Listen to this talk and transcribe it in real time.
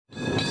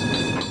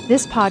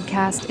This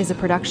podcast is a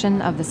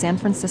production of the San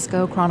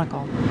Francisco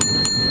Chronicle.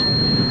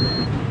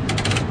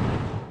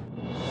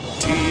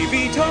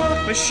 TV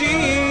Talk Machine,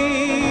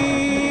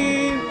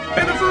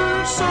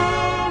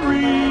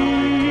 anniversary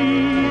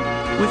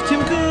with Tim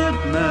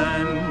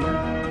Goodman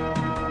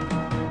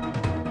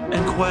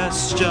and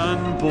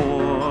Question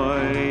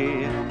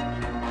Boy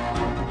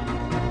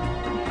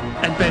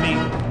and Benny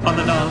on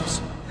the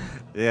knobs.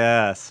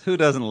 Yes, who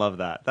doesn't love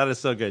that? That is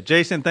so good.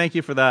 Jason, thank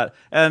you for that.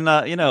 And,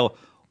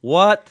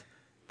 what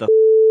the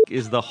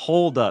is the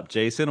holdup,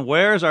 Jason?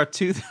 Where's our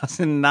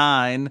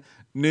 2009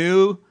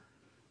 new...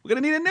 We're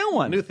going to need a new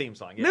one. New theme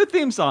song. Yeah. New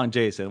theme song,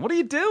 Jason. What are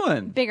you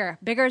doing? Bigger.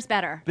 Bigger is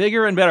better.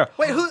 Bigger and better.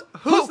 Wait,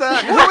 who's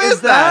that? Who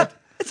is that?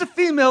 It's a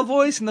female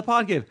voice in the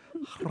podcast.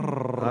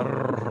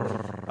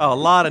 Oh, a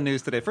lot of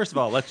news today. First of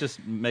all, let's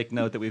just make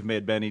note that we've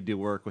made Benny do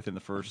work within the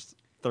first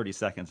 30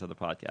 seconds of the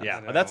podcast.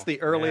 Yeah, that's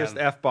the earliest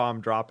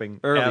F-bomb dropping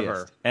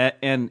ever.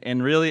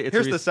 And really, it's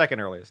Here's the second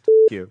earliest.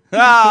 You.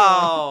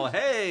 Oh,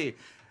 hey.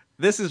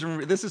 This is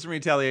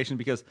retaliation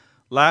because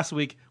last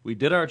week we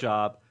did our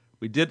job.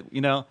 We did,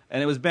 and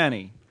it was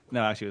Benny.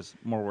 No, actually, it was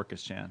more work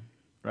as Chan,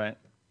 right?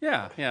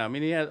 Yeah. I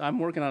mean, I'm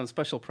working on a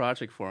special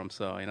project for him,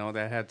 so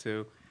that had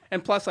to.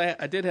 And plus,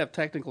 I did have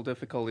technical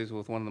difficulties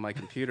with one of my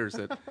computers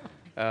that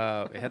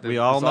had to we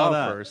all know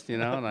that first,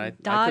 and I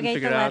Dog couldn't ate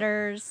figure the it out.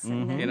 letters.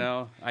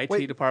 Mm-hmm.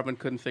 IT department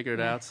couldn't figure it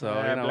out, so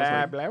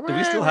Do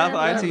we still have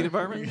an IT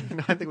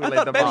department? I think we laid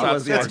thought them Benny off.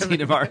 was the IT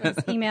department.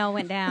 His email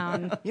went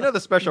down. You know the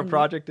special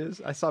project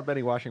is? I saw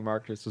Benny washing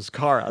Marcus's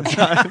car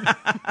outside.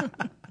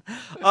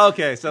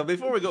 Okay, so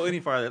before we go any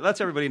farther, let's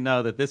everybody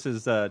know that this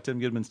is Tim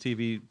Goodman's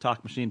TV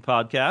Talk Machine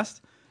podcast,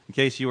 in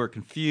case you were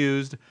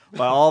confused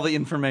by all the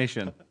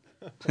information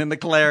and the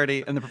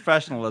clarity and the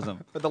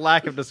professionalism. But the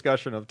lack of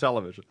discussion of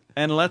television.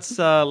 And let's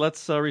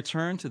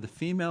return to the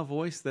female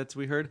voice that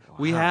we heard. Wow.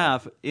 We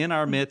have in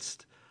our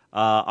midst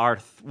our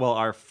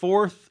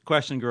fourth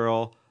question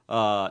girl,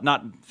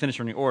 not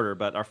finished in any order,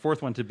 but our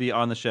fourth one to be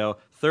on the show,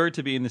 third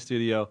to be in the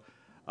studio,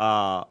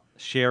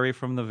 Sherry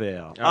from the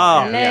Vale.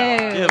 Oh,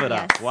 yeah. Give it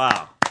yes. up.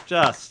 Wow.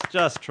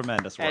 Just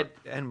tremendous work.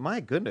 And my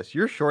goodness,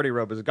 your shorty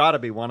robe has got to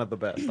be one of the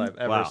best I've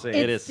ever seen.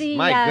 It's it is.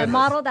 My goodness.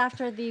 Modeled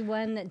after the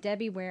one that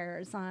Debbie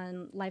wears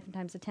on Life and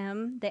Times of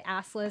Tim, the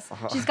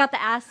assless. She's got the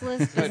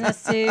assless business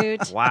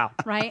suit. Wow.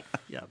 Right?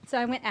 Yeah. So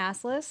I went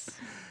assless.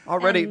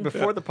 Already,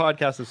 before the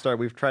podcast has started,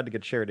 we've tried to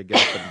get Sherry to get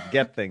up and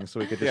get things so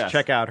we could just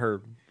check out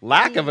her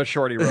lack of a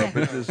shorty robe.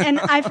 And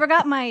I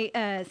forgot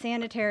my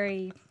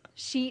sanitary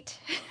sheet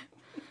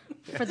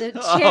for the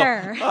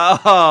chair.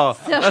 Oh,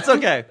 that's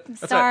okay.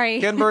 That's sorry.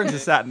 Right. Ken Burns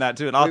has sat in that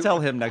too, and I'll tell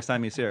him next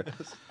time he's here.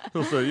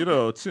 He'll say,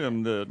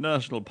 Tim, the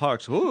national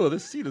parks. Oh,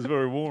 this seat is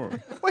very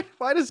warm. Wait,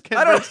 why does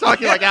Ken Burns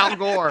talking like Al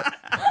Gore?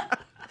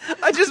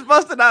 I just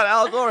busted out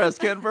Al Gore as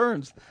Ken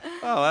Burns.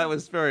 Oh, that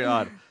was very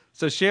odd.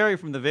 So Sherry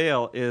from the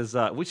Vale is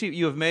which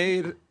you have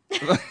made.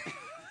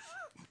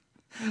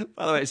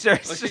 By the way, Sherry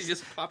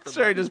just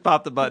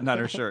popped the button on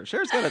her shirt.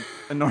 Sherry's got an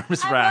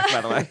enormous rack,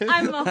 by the way.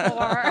 I'm a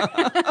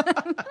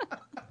whore.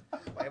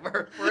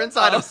 We're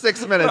inside of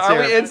 6 minutes Are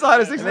here. we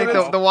inside of 6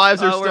 minutes? The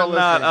wives are we're still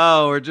not.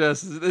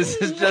 listening. This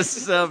is just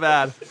so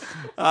bad.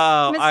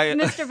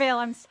 Mr. Vale,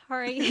 I'm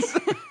sorry.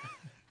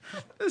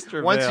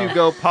 Mr. Once Vale. you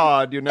go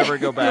pod, you never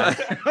go back.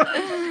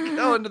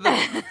 Go into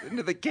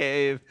the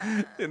cave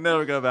and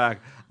never go back.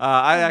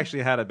 I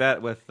actually had a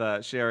bet with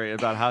Sherry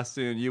about how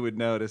soon you would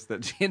notice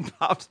that she had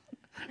popped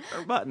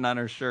her button on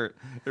her shirt.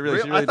 She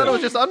really I thought did. it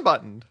was just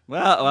unbuttoned.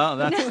 Well,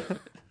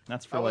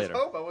 that's for later.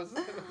 I was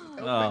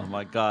Oh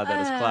my God,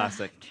 that is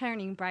classic.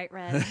 Turning bright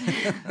red.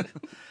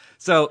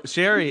 So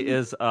Sherry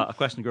is a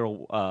Question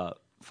Girl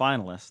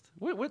finalist.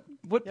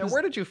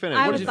 where did you finish?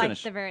 I Where was did you like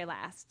finish? the very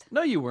last.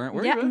 No, you weren't.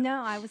 Were you?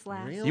 No, I was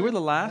last. Really? You were the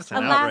last.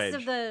 That's an Last outrage.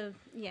 of the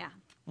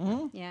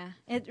Yeah,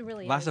 it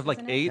really Last is, of like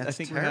isn't it? 8, That's I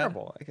think.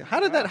 terrible.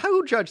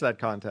 Who judged that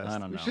contest? I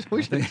don't know.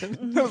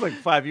 That was like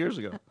 5 years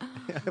ago.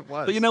 it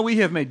was. But we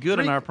have made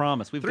good on our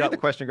promise. We've Three of the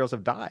Question Girls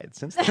have died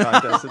since the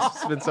contest.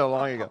 It's been so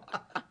long ago.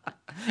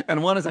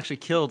 and one has actually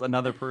killed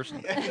another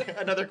person.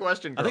 Another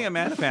Question Girl. I think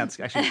Amanda Fantz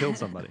actually killed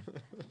somebody.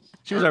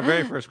 She was our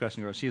very first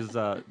Question Girl. She's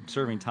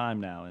serving time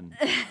now in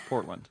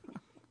Portland.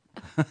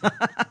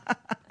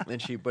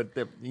 And she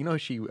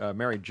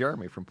married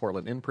Jeremy from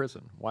Portland in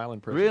prison, while in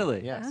prison.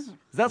 Really? Yes. Oh.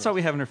 That's why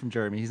we haven't heard from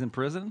Jeremy. He's in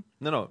prison?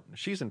 No,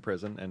 she's in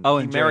prison, and Oh,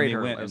 he and married Jeremy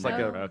her. went It was and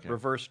like a married her.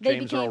 reverse They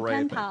James Earl became Ray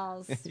pen thing.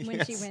 pals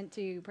when she Yes. went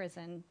to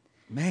prison.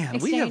 Man,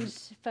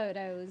 Exchanged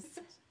photos.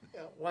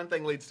 One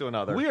thing leads to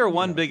another. we are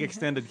one big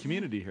extended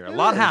community here. A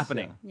lot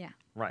happening. Yeah.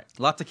 Right.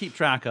 A lot to keep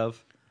track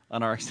of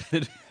on our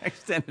extended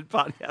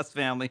podcast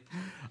family.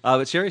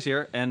 But Sherry's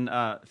here, and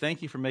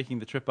thank you for making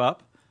the trip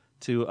up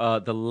to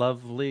the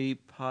lovely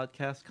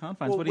podcast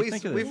confines. What do you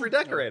think of this? We've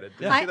redecorated.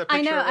 Did you see the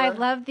I know. picture I there?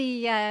 love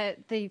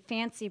the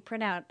fancy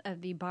printout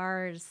of the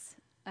bars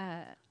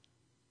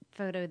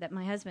photo that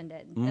my husband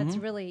did. That's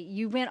really,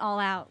 you went all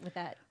out with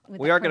that.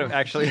 We are going to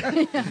actually.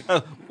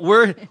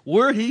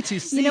 Were he to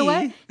see? You know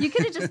what? You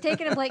could have just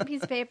taken a blank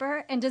piece of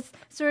paper and just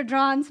sort of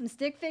drawn some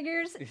stick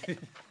figures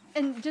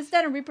and just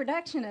done a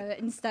reproduction of it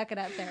and stuck it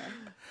up there.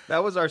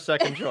 That was our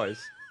second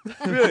choice.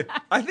 Really?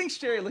 I think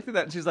Sherry looked at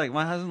that and she's like,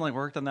 my husband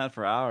worked on that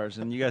for hours,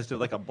 and you guys did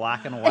like a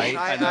black and white.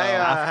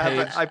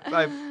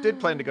 I did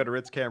plan to go to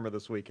Ritz Camera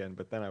this weekend,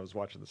 but then I was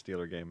watching the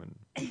Steeler game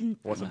and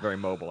wasn't very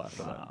mobile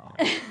after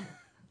that.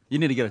 You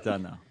need to get it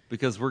done now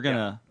because we're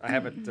gonna. I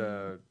have it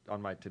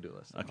on my to-do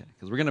list. Okay,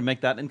 because we're gonna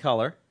make that in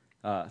color.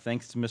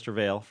 Thanks to Mr.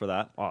 Vale for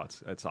that. Oh,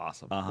 it's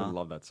awesome. I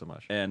love that so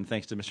much. And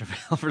thanks to Mr.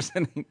 Vale for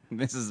sending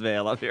Mrs.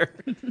 Vale up here.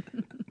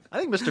 I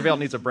think Mr. Vale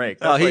needs a break.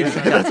 That's he's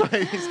all we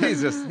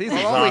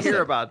exhausted.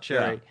 hear about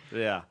Cherry.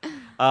 Yeah.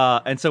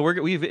 And so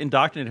we've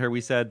indoctrinated her.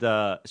 We said,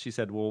 she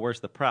said, well, where's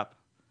the prep?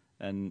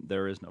 And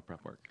there is no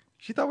prep work.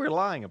 She thought we were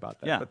lying about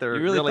that. Yeah, but there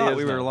you really thought is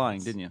we were no.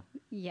 lying, didn't you?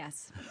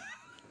 Yes.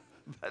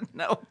 But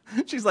no.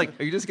 She's like,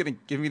 are you just going to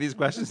give me these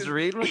questions to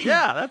read? Like,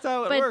 yeah, that's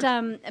how it works.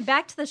 But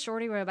back to the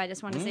shorty robe, I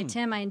just want to say,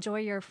 Tim, I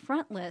enjoy your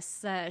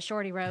frontless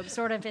shorty robe,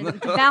 sort of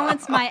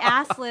balance my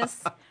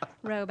assless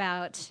robe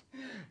out.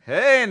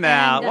 Hey,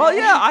 now. And, well,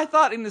 yeah, I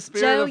thought in the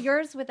spirit Joe, of...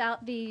 yours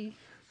without the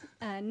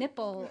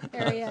nipple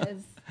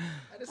areas.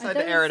 I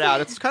decided to air it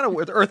out. It's kind of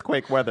with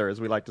earthquake weather, as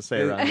we like to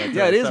say around that.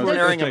 Yeah, it is So with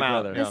we're airing them earthquake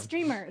out. weather. The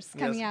streamers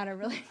coming out are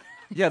really...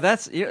 Yeah,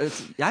 that's. Yeah,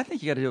 I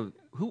think you got to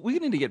do. We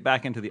need to get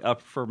back into the up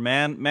for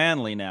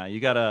manly now. You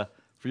got to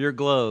for your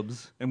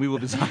globes, and we will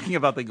be talking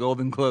about the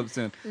Golden Globe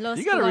soon. Los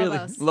you got to really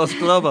Globos. Los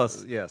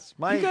Globos. Yes.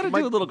 You got to do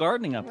a little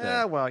gardening up there.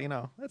 Yeah, well,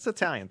 it's an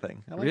Italian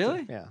thing. I like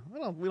Really? To, yeah.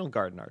 We don't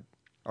garden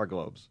our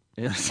globes.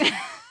 Yes.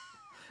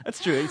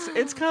 That's true.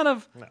 It's kind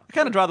of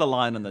draw the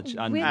line on the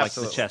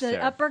the chest the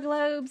there. upper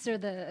globes or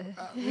the...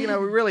 We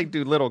really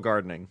do little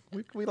gardening.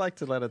 We like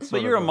to let it.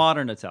 But you're a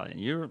modern Italian.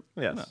 You're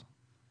yes.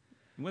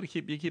 You want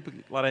to keep a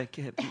lot of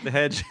the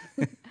hedge.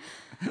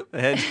 The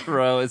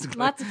hedgerow is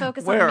Lots of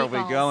focus on Where are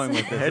meatballs. we going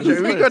with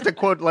this? We got to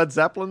quote Led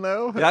Zeppelin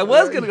though. Yeah, I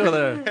was going to go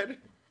there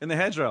in the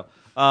hedgerow.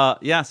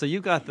 Yeah, so you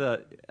got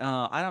the.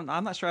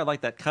 I'm not sure I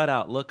like that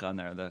cutout look on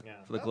there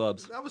for the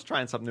globes. I was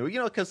trying something new,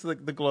 because the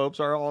globes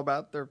are all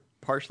about. They're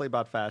partially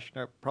about fashion,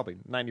 or probably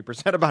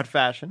 90% about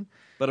fashion.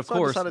 But of So I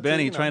course, decided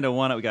Benny to, trying to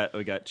one up.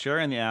 We got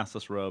Cherry in the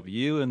assless robe,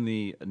 you in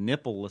the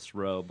nippleless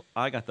robe.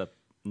 I got the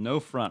no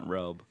front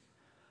robe.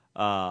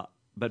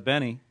 But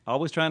Benny,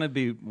 always trying to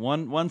be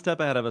one step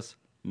ahead of us.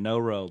 No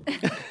robe.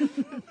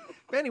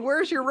 Benny,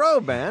 where's your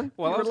robe, man?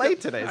 Well, you were late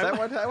today. Is that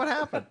what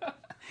happened?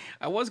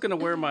 I was going to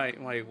wear my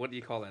what do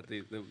you call that?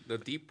 The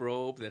deep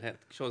robe that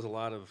shows a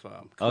lot of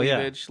Oh, yeah.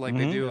 cleavage, like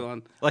they do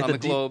on Like the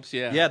deep, globes.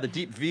 Yeah, Yeah, the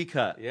deep V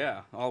cut.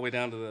 yeah, all the way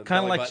down to the Kind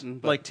of belly like button.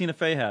 But like Tina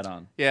Fey had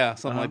on. yeah,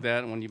 something like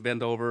that. When you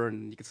bend over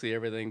and you can see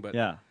everything, but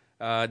Yeah.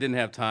 I didn't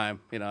have time.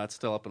 It's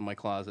still up in my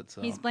closet.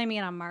 So He's blaming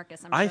it on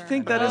Marcus, I'm I sure.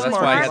 think that is that's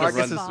why I had to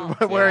Marcus. run-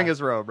 Marcus is wearing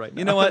his robe right now.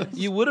 You know what?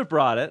 You would have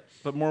brought it,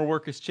 but more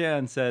workers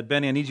Chen said,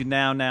 Benny, I need you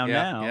now.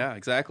 yeah,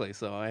 exactly.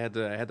 So I had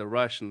to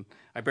rush, and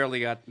I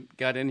barely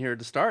got in here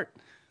to start.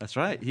 That's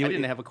right. I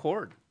didn't have a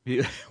cord.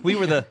 We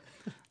were the.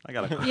 I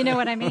got a. You know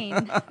what I mean.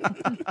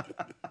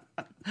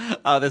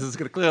 This is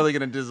clearly going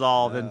to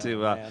dissolve into.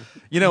 man.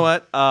 You know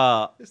what?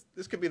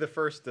 This could be the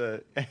first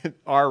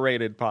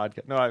R-rated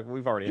podcast. No,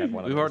 we've already had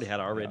one. We've already had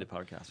our rated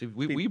podcasts.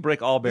 We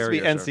break all This would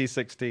barriers. be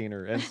NC-16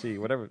 or NC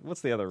whatever.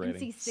 What's the other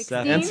rating?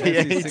 NC-16.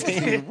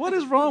 NC-16. What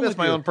is wrong That's with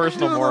my you? own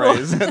personal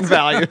mores and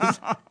values.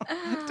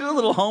 Do a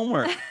little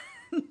homework.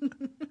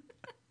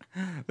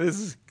 This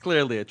is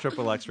clearly a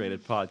XXX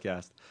rated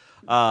podcast.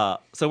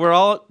 So we're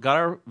all got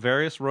our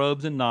various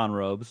robes and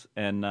non-robes,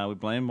 and we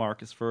blame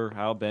Marcus for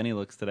how Benny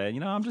looks today.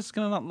 I'm just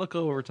going to not look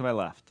over to my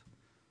left.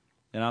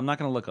 I'm not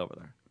going to look over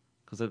there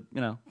because,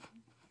 I'm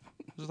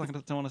just not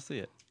going to want to see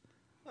it.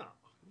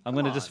 I'm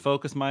going to just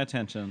focus my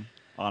attention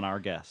on our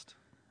guest.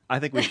 I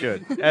think we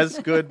should. As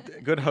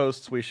good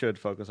hosts, we should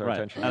focus our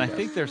attention. And I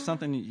think there's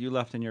something you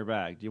left in your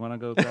bag. Do you want to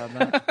go grab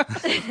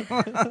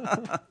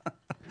that?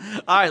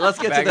 All right, let's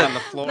get Bag to on the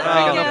floor. Let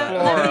me on the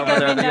floor go over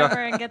there. bend over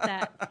and get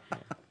that.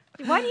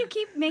 Why do you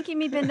keep making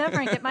me bend over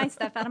and get my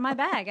stuff out of my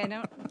bag? I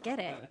don't get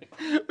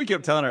it. We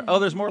kept telling her, "Oh,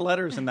 there's more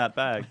letters in that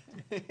bag."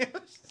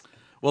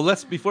 Well,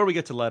 before we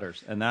get to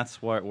letters, and that's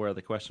where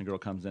the question girl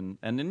comes in,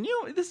 and then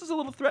this is a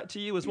little threat to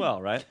you as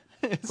well, right?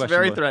 It's Question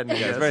very girl. threatening.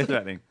 Yeah, yes. it's very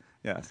threatening.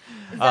 Yes.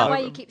 Is that why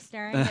you keep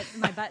staring at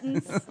my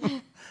buttons?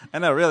 I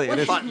know, really, it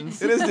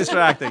is. It is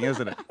distracting,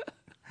 isn't it?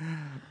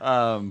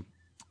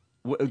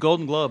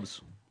 Golden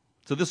Globes.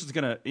 So this is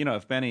gonna,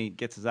 if Benny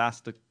gets his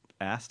ass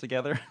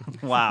together.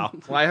 Wow.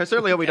 Well, I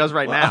certainly hope he does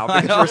right now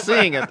because we're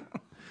seeing it.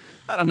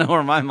 I don't know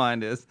where my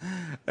mind is.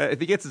 If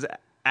he gets his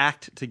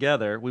act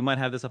together, we might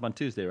have this up on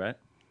Tuesday, right?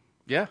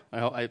 Yeah,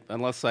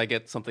 unless I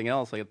get something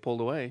else, I get pulled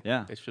away.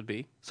 Yeah. It should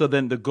be. So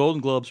then the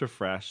Golden Globes are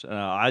fresh.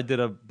 I did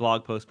a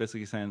blog post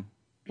basically saying,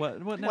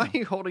 what now? Why are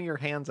you holding your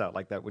hands out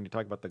like that when you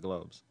talk about the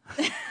globes?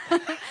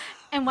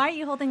 And why are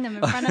you holding them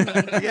in front of me?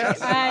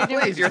 Yes, I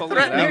don't- please, you're Holding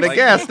threatening out the like-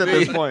 guest at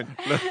this point.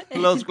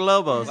 Los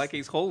Globos. Like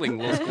he's holding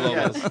Los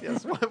Globos.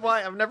 Yes.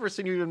 Why? I've never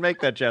seen you even make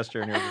that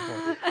gesture in here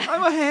before.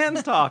 I'm a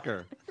hands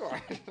talker.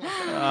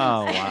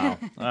 Oh, wow.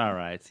 All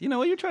right. You know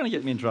what? You're trying to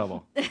get me in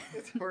trouble.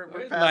 We're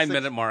past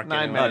 9-minute mark.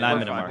 9 anyway. minutes. 9 We're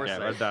minute fine. mark. We're Yeah,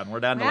 safe. we're done. We're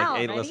down to Wow,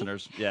 like 8 ready?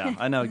 listeners. Yeah,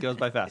 I know. It goes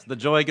by fast. The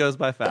joy goes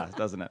by fast,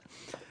 doesn't it?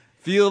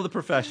 Feel the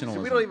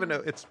professionalism. We don't even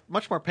know. It's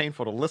much more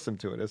painful to listen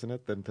to it, isn't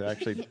it, than to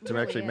actually It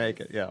really make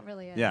is. it. Yeah. It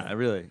really is. Yeah, I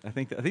really. I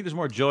think there's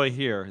more joy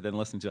here than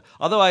listening to it.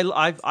 Although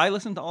I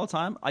listened to all the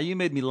time. You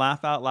made me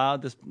laugh out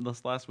loud this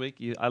last week.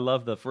 I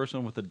love the first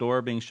one with the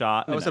door being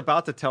shot. I was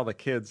about to tell the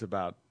kids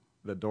about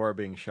the door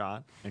being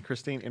shot, and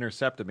Christine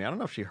intercepted me. I don't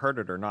know if she heard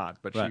it or not,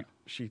 but Right.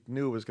 she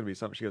knew it was going to be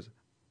something. She goes,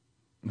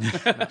 She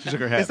shook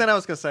her head. because then I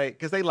was going to say,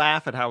 because they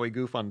laugh at how we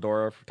goof on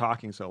Dora for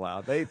talking so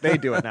loud. They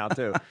do it now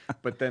too.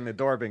 But then the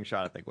door being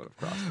shot, I think, would have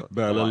crossed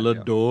the line, yeah.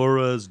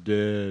 Ladora's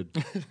dead.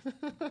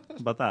 How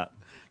about that?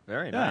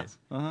 Very Yeah. nice.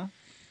 Uh-huh.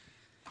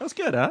 That was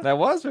good, huh? That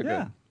was very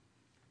Yeah.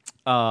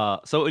 good.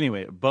 So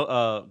anyway,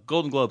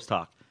 Golden Globes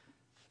talk.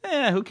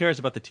 Who cares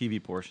about the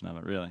TV portion of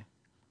it, really?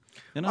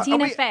 You know,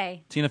 Tina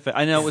Fey. Tina Fey.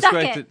 I know it was Suck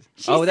great. it.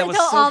 She That said was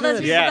to so all those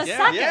good. people Yeah, to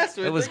suck Yes,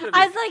 it. It was.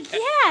 I was like,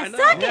 yeah,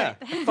 suck Yeah. it.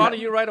 I thought of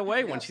you right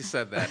away when she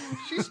said that.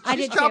 She's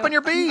did chopping too.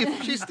 your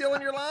beef. She's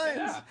stealing your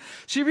lines.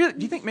 She really? Do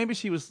you think maybe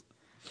she was?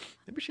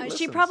 Maybe she She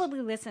listens.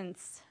 probably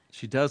listens.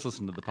 She does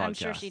listen to the podcast. I'm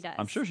sure she does.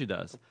 I'm sure she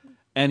does.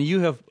 And you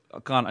have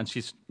gone, and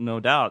she's no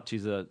doubt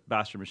she's a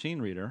Bastard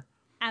Machine reader,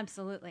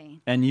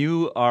 Absolutely. and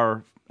you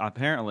are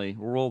apparently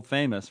world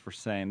famous for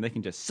saying they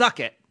can just suck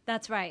it,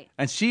 That's right.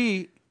 and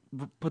she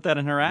put that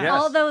in her ass. Yes.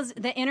 All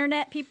the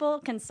internet people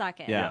can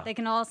suck it. Yeah. They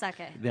can all suck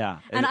it. Yeah.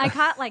 And I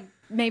caught like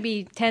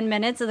maybe 10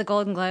 minutes of the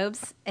Golden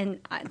Globes, and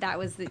that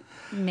was the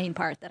main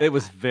part. That I It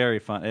was caught. very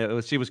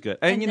fun. She was good,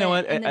 and you know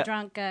what? And the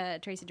drunk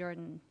Tracy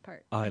Jordan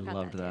part. I caught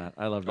loved too. that.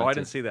 I loved that. Oh, I too.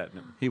 didn't see that.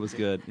 No. He was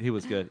good. He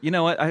was good. You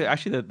know what?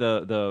 Actually,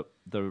 the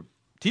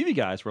TV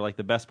guys were like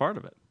the best part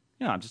of it.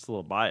 You know, I'm just a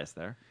little biased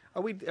there.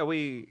 Are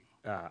we?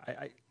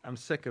 I'm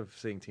sick of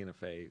seeing Tina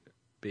Fey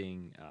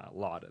being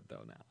lauded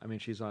though. Now, I mean,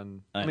 she's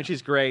on. I I know. mean,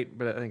 she's great,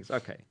 but I think it's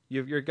okay.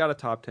 You've got a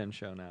top 10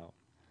 show now.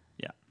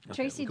 Yeah.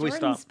 Tracy Can we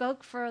Jordan stop?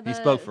 spoke for the. He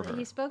spoke for her.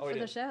 He spoke Oh, for he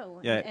the did? show.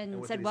 Yeah. And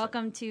what did said, he say?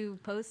 "Welcome to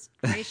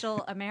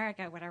post-racial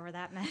America," whatever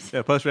that meant.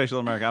 Yeah, post-racial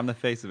America. I'm the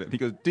face of it. He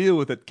goes, deal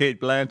with it, Kate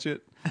Blanchett.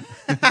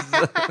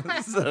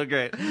 so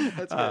great.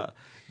 That's good.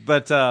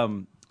 But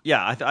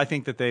yeah, I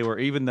think that they were,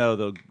 even though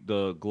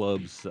the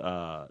Globes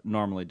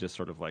normally just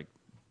sort of like,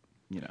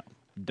 you know,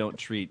 don't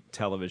treat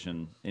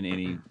television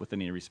with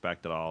any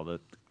respect at all.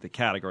 The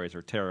categories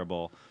are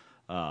terrible.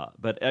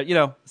 But you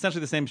know,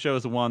 essentially the same show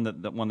as the one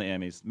that won the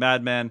Emmys.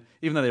 Mad Men.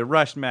 Even though they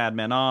rushed Mad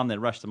Men on, they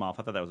rushed them off.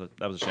 I thought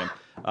that was a shame.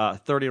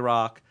 30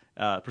 Rock.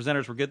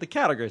 Presenters were good. The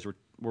categories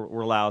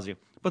were lousy.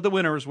 But the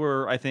winners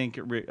were, I think,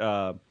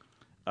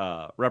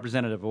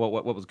 representative of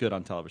what was good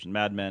on television.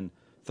 Mad Men,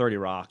 30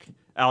 Rock,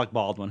 Alec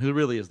Baldwin, who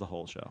really is the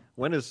whole show.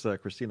 When is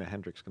Christina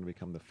Hendricks going to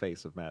become the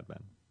face of Mad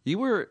Men?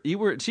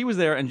 She was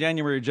there, and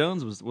January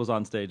Jones was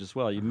on stage as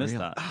well. You missed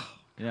that.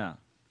 Yeah.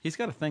 He's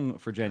got a thing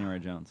for January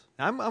Jones.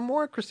 I'm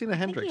more Christina I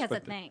think Hendricks. he has a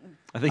but thing.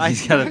 I think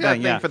he's got a I got a thing,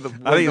 thing yeah. for the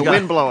I think he's got-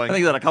 wind blowing. I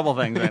think he's got a couple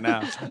things right now.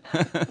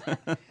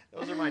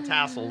 Those are my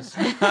tassels.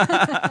 All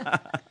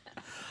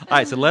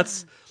right, so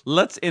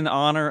let's in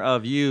honor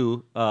of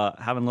you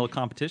having a little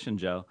competition,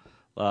 Joe.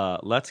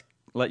 Let's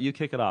let you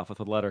kick it off with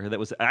a letter that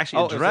was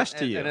actually addressed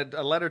to you, And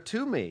a letter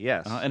to me,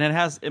 yes. and it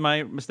has. Am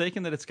I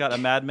mistaken that it's got a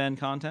Mad Men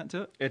content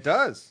to it? It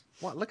does.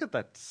 Wow, look at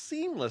that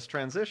seamless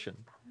transition.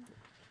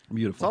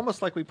 Beautiful. It's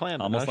almost like we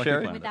planned it, Almost huh, like we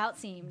Sherry? planned it. Without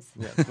seams.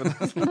 Yes,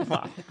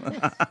 wow.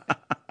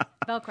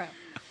 Velcro.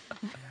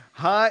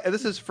 Hi,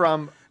 this is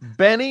from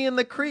Benny in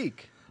the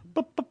Creek.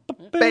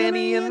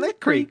 Benny in the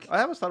Creek.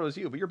 I always thought it was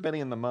you, but you're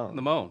Benny in the Moan.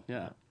 The moan,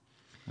 yeah.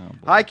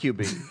 Hi,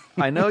 QB.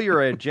 I know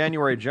you're a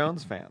January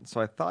Jones fan,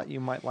 so I thought you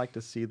might like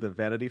to see the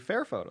Vanity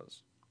Fair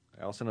photos.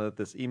 I also know that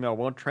this email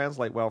won't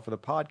translate well for the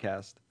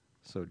podcast,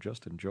 so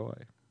just enjoy.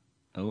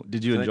 Oh,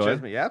 did you And it enjoy?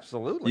 shows me- yeah,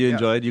 absolutely. You yeah.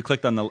 enjoyed? You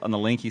clicked on the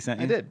link he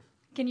sent you. I did.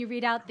 Can you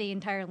read out the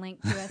entire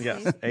link to us,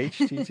 Yes. please?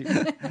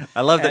 HTTP.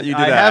 I love that you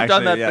do I that. have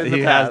done that actually. in the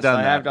He past. has done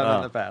I that. have done that in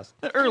Oh. the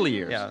past. The early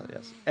years. Yeah,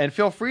 yes. And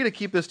feel free to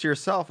keep this to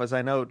yourself, as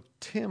I know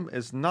Tim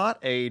is not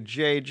a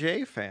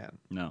JJ fan.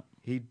 No.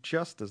 He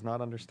just does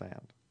not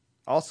understand.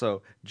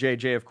 Also,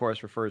 JJ, of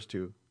course, refers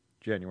to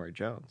January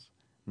Jones,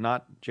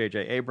 not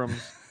JJ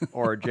Abrams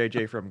or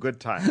JJ from Good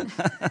Times,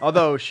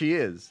 although she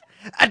is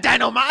a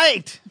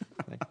dynamite.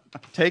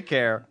 Take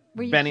care,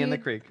 Were you Benny in the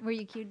cued- Creek. Were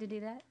you cued to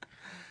do that?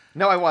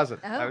 No, I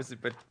wasn't. Oh. I was,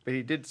 but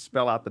he did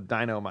spell out the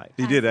dynamite.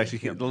 He did actually.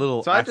 The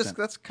little So I accent. just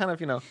that's kind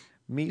of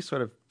me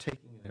sort of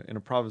taking an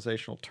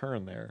improvisational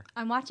turn there.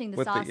 I'm watching the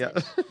With the-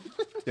 sausage. yeah.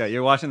 Yeah,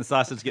 you're watching the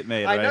sausage get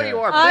made. I right know here. you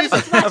are. Oh, I was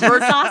Please just watching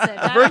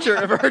the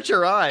sausage. avert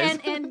your eyes.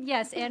 And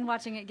yes, and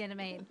watching it get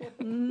made.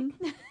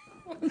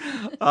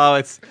 Oh,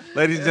 it's,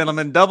 ladies and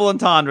gentlemen, double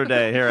entendre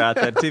day here at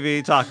the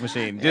TV Talk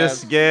Machine.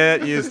 Just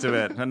get used to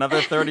it.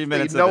 Another 30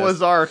 minutes the of Noah's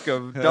this. Ark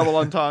of double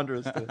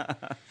entendres.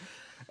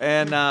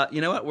 And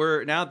you know what?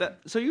 We're now that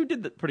so you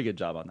did a pretty good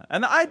job on that.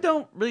 And I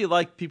don't really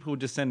like people who are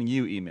just sending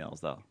you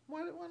emails though.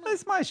 Why not?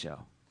 It's my show.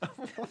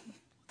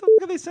 the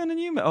fuck are they sending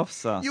you? Oh, You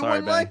sorry, wouldn't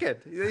Benny. like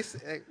it.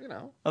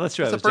 Oh, that's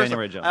true. It's It a was person.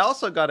 January Jones. I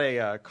also got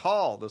a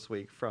call this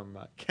week from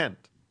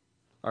Kent,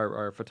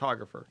 our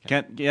photographer.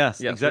 Can't, yes,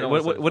 Yes, exactly. we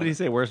don't What wanna did he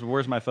say? Where's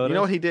my photos? You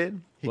know what he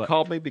did? He What?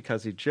 called me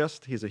because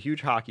he's a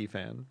huge hockey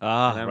fan.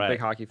 Ah, and I'm right. a big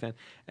hockey fan.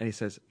 And he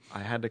says, I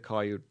had to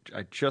call you.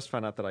 I just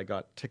found out that I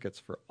got tickets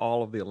for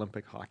all of the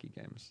Olympic hockey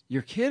games.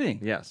 You're kidding.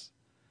 Yes.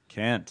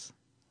 Kent.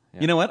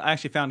 Yeah. You know what? I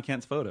actually found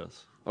Kent's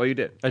photos. Oh, you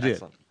did? I did.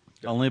 Excellent.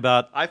 Only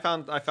about I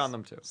found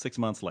them too. 6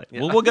 months late.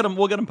 Yeah. We'll get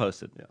them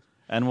posted. Yeah.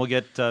 And we'll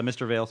get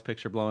Mr. Vale's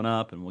picture blown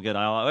up, and we'll get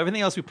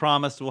everything else we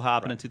promised will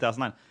happen in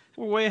 2009.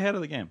 We're way ahead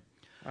of the game.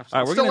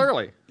 Absolutely. It's still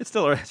early. It's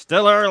still early.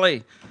 Still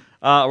early.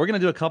 We're going to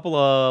do a couple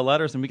of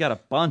letters, and we got a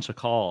bunch of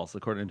calls,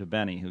 according to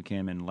Benny, who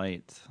came in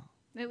late.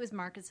 It was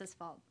Marcus's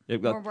fault.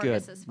 It More got good.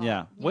 Marcus's fault.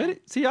 Yeah.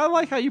 See, I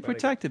like how you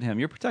protected him.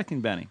 You're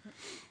protecting Benny.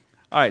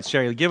 All right,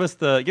 Sherry, give us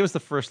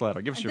the first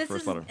letter. Give us your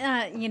first letter.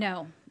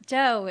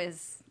 Joe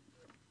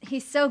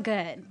he's so good.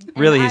 And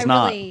Really, he's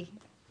not. I really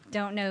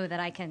don't know that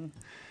I can.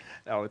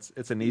 Oh,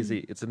 it's an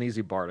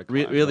easy bar to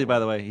climb. Really, by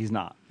the way, he's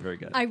not very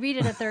good. I read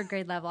at a third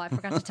grade level. I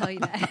forgot to tell you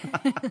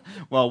that.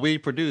 Well, we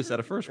produce at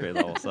a first grade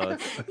level, so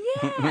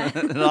Yeah.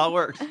 it all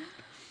works.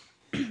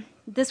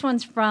 This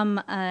one's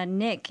from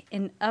Nick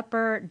in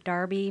Upper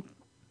Darby,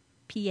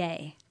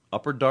 PA.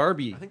 Upper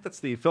Darby. I think that's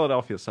the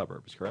Philadelphia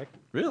suburbs, correct?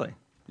 Really?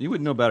 You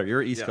would know better.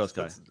 You're an East Coast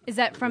guy. Is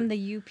that from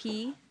the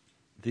UP?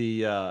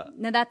 The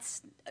No,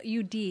 that's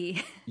UD.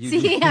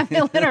 See, I'm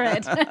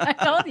illiterate. I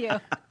told you.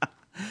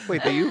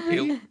 Wait, the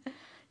UP?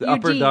 the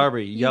Upper UD.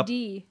 Darby. Yup.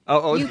 UD.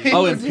 Oh,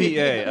 Oh, in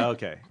PA.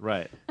 Okay,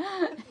 right.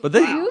 But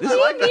they. UP,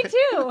 me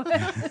too.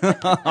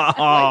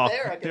 Oh,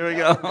 here we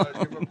go.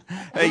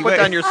 Hey, Put wait.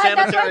 down your That's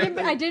why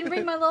sanitary I didn't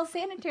bring my little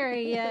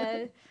sanitary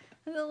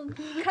little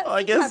cut Well,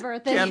 I guess cover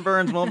thing. Ken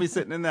Burns won't be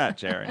sitting in that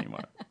chair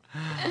anymore.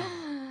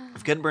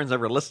 If Ken Burns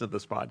ever listened to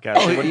this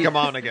podcast, he wouldn't come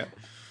on again.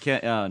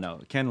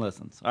 No, Ken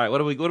listens. All right, what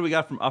do we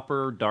got from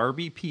Upper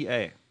Darby,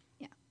 PA?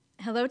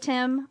 Hello,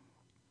 Tim.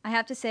 I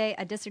have to say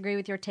I disagree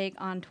with your take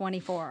on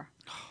 24.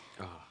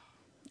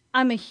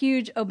 I'm a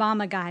huge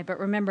Obama guy, but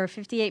remember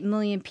 58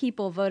 million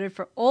people voted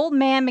for old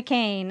man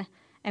McCain,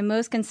 and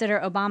most consider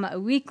Obama a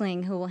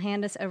weakling who will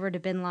hand us over to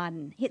bin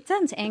Laden. It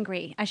sounds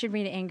angry. I should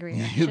read it angry.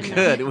 You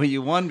could. Well,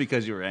 you won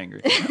because you were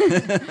angry.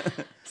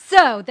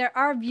 So there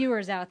are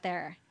viewers out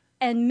there,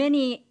 and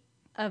many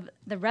of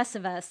the rest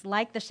of us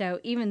like the show,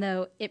 even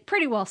though it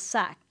pretty well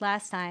sucked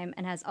last time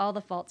and has all the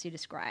faults you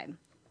describe.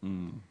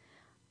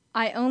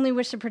 I only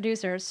wish the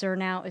producer, Sir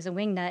Now is a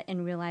wingnut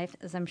in real life,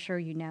 as I'm sure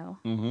you know,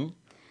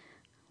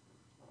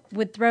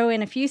 would throw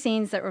in a few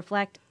scenes that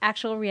reflect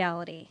actual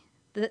reality.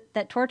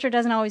 That torture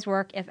doesn't always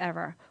work, if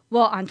ever.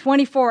 Well, on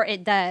 24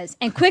 it does,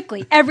 and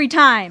quickly, every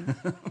time.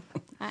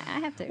 I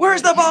have to.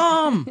 Where's the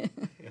bomb?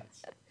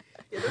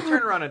 The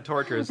turnaround and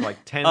torture is like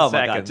 10 Oh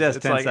seconds. my God, just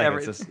it's 10 like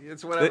seconds.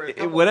 It's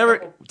whatever.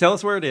 Whatever. Tell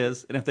us where it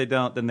is, and if they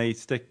don't, then they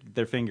stick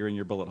their finger in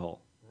your bullet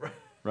hole.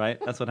 Right?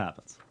 That's what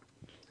happens.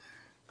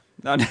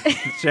 No,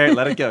 Sherry,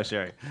 let it go,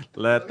 Sherry.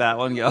 Let that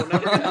one go.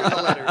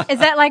 Is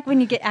that like when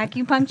you get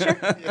acupuncture?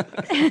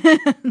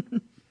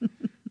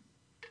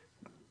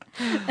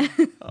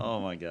 Oh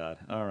my God!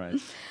 All right.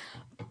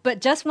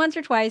 But just once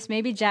or twice,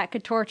 maybe Jack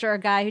could torture a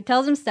guy who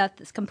tells him stuff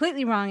that's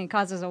completely wrong and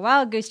causes a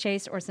wild goose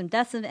chase or some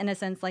deaths of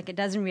innocence like it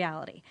does in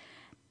reality.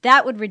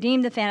 That would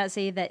redeem the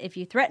fantasy that if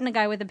you threaten a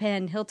guy with a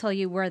pen, he'll tell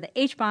you where the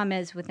H-bomb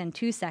is within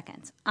 2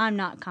 seconds. I'm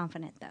not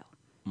confident, though.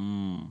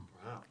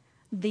 Wow.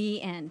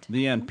 The end.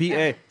 The end.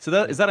 PA.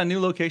 So is that a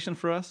new location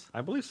for us? I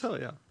believe so,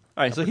 yeah. All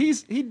right. So he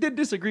did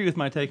disagree with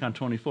my take on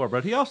 24,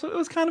 but he also, it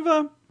was kind of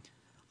a.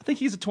 I think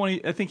he's an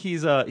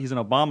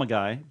Obama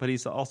guy, but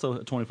he's also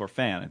a 24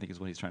 fan. I think is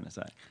what he's trying to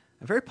say.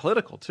 And very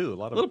political too. A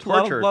lot of A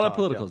torture. lot of talk,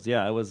 politicals.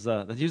 Yeah, it was.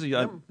 That's usually.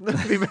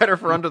 That'd be better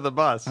for Under the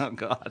Bus. Oh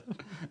God,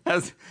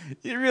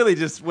 you really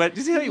just went.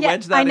 Do you see how you Yeah,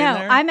 wedged that I in know.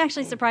 there? I'm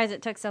actually surprised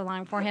it took so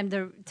long for him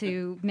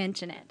to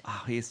mention it.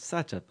 Oh, he's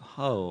such a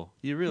hoe.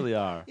 You really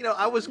are. You know,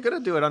 I was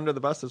gonna do it Under the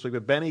Bus this week,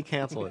 but Benny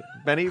canceled it.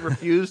 Benny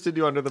refused to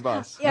do Under the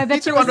Bus. Yeah, I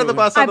bet He you threw Under the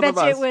Bus. I Under bet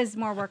the you bus. it was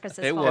more workers'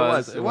 It fault.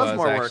 was. It was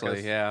more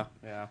actually. workers. Yeah.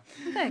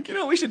 You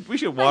know, we should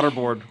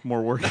waterboard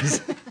more workers.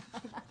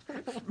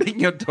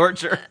 Speaking of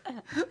torture,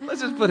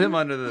 let's just put him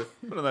under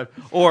the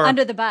or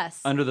Under the bus.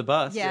 under the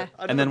bus. Yeah.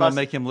 And then we'll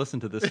make him listen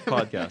to this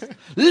podcast.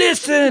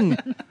 Listen,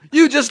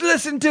 you just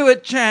listen to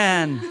it,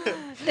 Chan.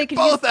 They could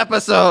Both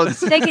episodes.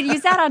 They could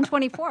use that on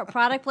 24.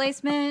 Product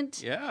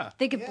placement. Yeah.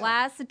 They could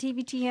blast the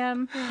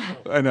TVTM.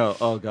 I know.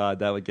 Oh God,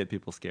 that would get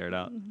people scared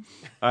out.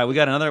 All right, we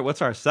got another.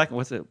 What's our second?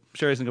 What's it?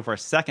 Sherry's gonna go for our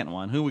second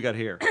one. Who we got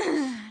here?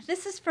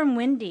 This is from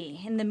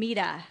Wendy in the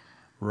Meta.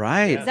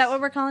 Right. Is that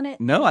what we're calling it?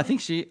 No, I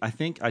think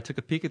I took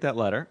a peek at that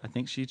letter. I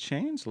think she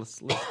changed.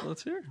 Let's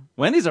hear.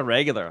 Wendy's a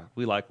regular.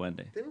 We like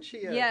Wendy. Didn't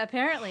she? Yeah,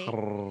 apparently.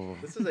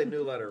 This is a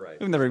new letter, right?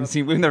 We've never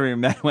even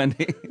met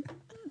Wendy.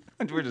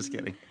 We're just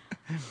kidding.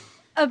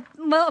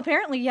 Well,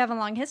 apparently you have a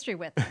long history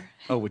with her.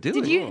 Oh, we do.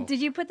 Did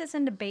you put this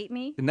in to bait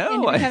me? No,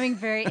 Into I- becoming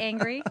very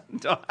angry.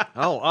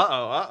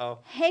 Oh.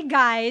 Hey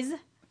guys,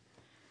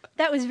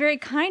 that was very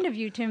kind of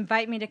you to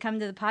invite me to come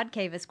to the pod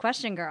cave as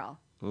Question Girl.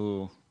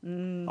 Ooh.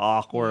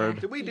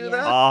 Awkward. Did we do Yeah.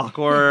 that?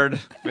 Awkward.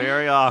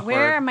 Very awkward.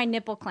 Where are my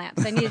nipple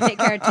clamps? I need to take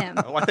care of Tim.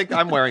 Oh, I think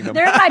I'm wearing them.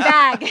 They're in my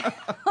bag.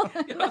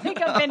 Let me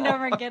go bend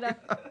over and get them.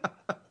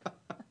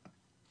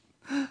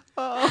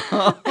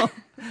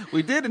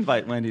 We did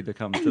invite Wendy to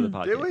come to the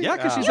podcast. Did we? Yeah,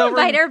 because she's You over.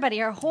 invite everybody.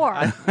 You're a whore.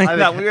 I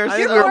thought we were. I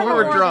think You're we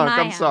were more drunk. than I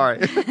I'm am.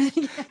 sorry.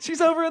 She's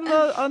over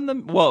on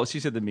the. Well, she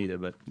said the media,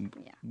 but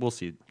we'll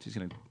see. She's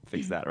gonna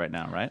fix that right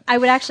now, right? I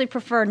would actually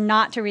prefer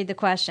not to read the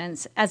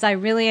questions, as I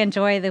really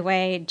enjoy the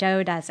way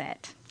Joe does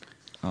it.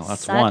 Oh,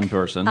 that's Suck one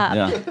person. up.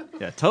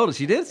 Yeah, totally.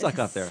 She did suck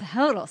up there.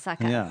 Total suck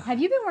up. Yeah.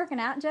 Have you been working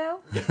out, Joe?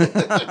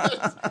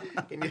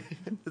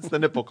 It's the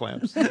nipple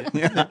clamps.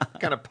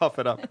 Kind of puff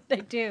it up.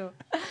 They do.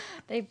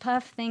 They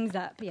puff things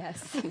up,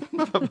 yes.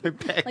 My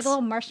pecs. Like a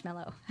little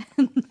marshmallow.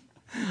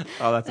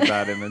 Oh, that's a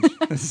bad image.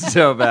 It's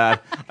so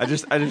bad. I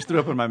just threw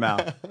up in my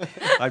mouth.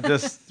 I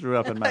just threw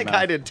up in my Like mouth.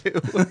 I did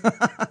too.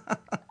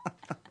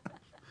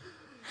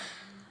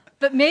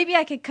 But maybe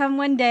I could come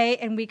one day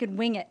and we could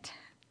wing it.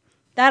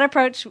 That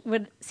approach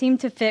would seem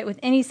to fit with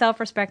any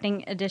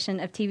self-respecting edition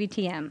of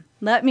TVTM.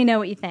 Let me know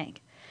what you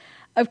think.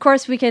 Of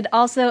course, we could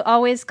also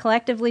always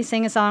collectively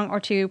sing a song or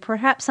two,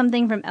 perhaps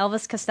something from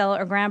Elvis Costello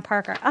or Graham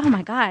Parker. Oh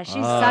my gosh,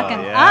 she's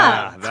sucking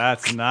Yeah, up.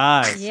 that's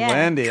nice, Yeah.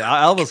 Wendy.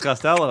 Elvis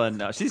Costello,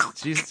 and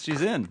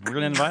she's in. We're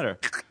gonna invite her.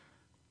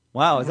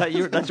 Wow, is that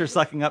that's your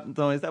sucking up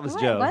noise? That was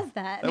What Joe. was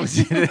that? That was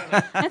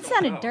That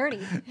sounded dirty.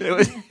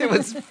 it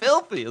was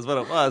filthy, is what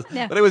it was.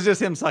 No. But it was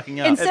just him sucking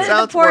up. Instead of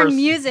sounds pouring worse.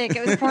 music,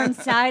 it was pouring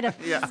sound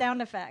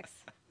effects.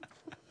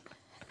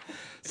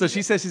 So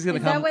she says she's gonna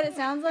Is come. that what it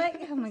sounds like?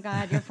 Oh my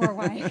God, your poor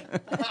wife.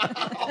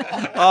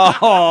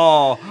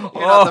 Oh,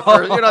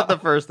 You're not the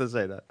first to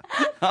say that.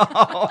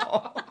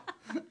 I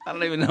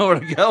don't even know where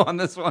to go on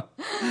this one.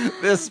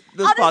 This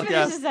I'll just finish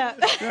podcast.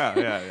 this up.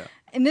 Yeah.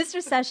 In this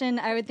recession,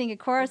 I would think a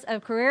chorus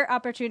of career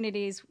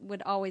opportunities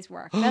would always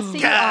work. Best to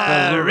you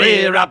all.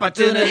 Career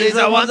opportunities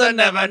are ones that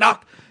never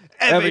knock.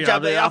 Every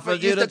job they offer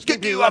you to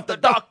kick you off the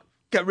dock.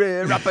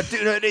 Career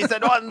opportunities are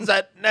ones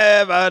that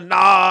never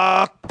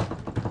knock.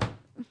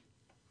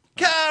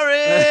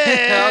 Career.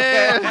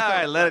 Okay, all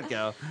right, let it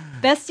go.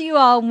 Best to you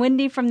all,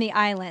 Wendy from the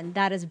island.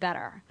 That is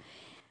better.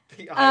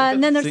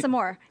 And then there's some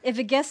more. If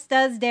a guest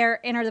does dare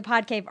enter the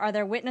pod cave, are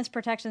there witness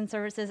protection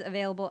services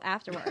available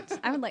afterwards?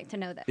 I would like to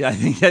know this. Yeah, I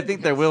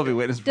think there will be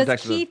witness Does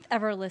protection. Keith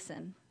ever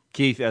listen?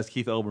 Keith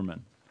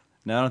Oberman.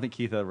 No, I don't think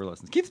Keith ever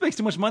listens. Keith makes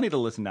too much money to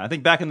listen now. I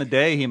think back in the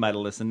day he might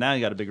have listened. Now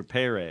he got a bigger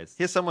pay raise.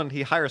 He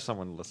hires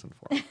someone to listen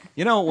for him.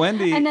 You know,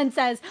 Wendy. And then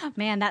says,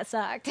 "Man, that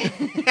sucked."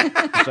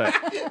 Sorry.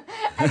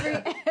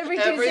 every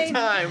Tuesday,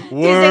 time.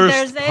 Worst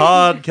Thursday.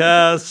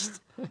 podcast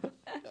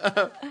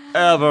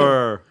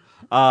ever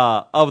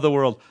of the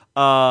world.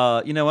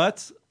 You know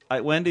what?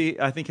 Wendy,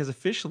 I think, has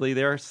officially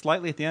there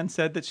slightly at the end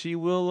said that she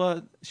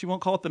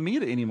won't call it the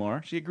Meta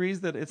anymore. She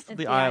agrees that it's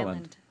the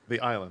island. The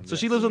island. So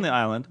she lives on the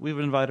island. We've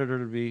invited her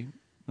to be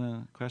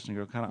question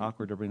girl. Kind of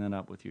awkward to bring that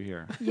up with you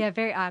here. Yeah,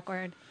 very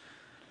awkward.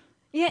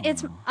 Yeah,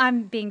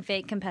 I'm being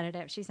fake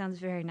competitive. She sounds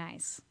very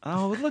nice.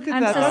 Oh, look at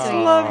I'm that. so That's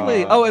sweet.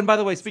 lovely. Oh, and by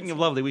the way, speaking of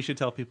lovely, we should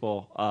tell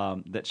people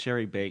that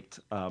Sherry baked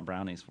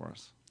brownies for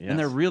us. Yes. And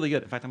they're really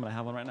good. In fact, I'm going to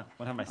have one right now.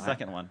 I'm going to have my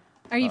second one.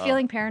 Are you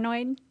feeling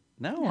paranoid?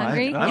 No,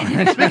 Hungry?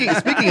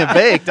 Speaking of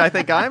baked, I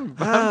think I'm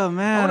Oh,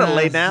 man. I want to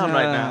lay down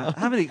right now.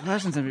 How many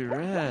questions have you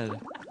read?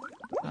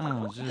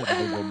 Oh,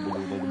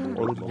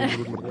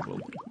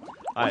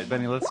 all right,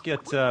 Benny, let's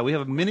get... we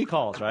have mini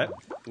calls, right?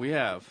 We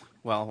have,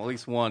 well, at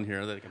least one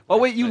here. That can Oh,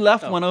 wait, you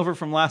left one over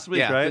from last week,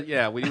 yeah, right?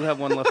 Yeah, we do have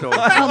one left over.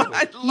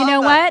 You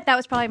know what? That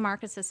was probably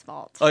Marcus's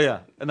fault. Oh, yeah.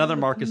 Another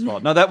Marcus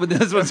fault. No,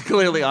 this one's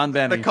clearly on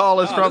Benny. The call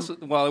is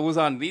from. Well, it was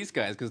on these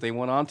guys because they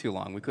went on too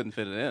long. We couldn't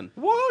fit it in.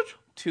 What?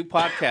 2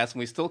 podcasts and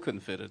we still couldn't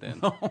fit it in.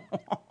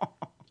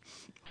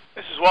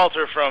 This is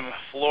Walter from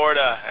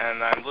Florida,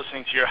 and I'm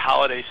listening to your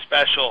holiday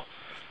special,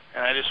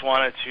 and I just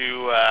wanted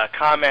to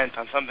comment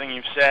on something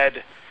you've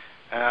said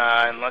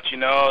and let you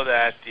know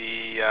that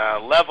the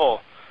level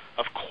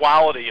of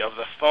quality of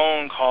the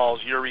phone calls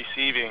you're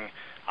receiving,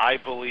 I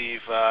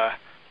believe,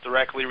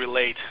 directly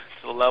relate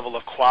to the level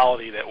of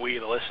quality that we,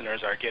 the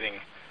listeners, are getting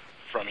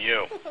from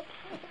you.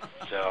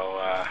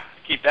 So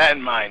keep that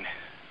in mind,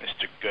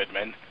 Mr.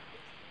 Goodman.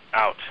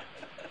 Out.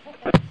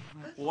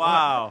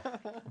 Wow.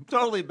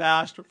 Totally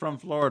bashed from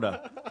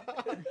Florida.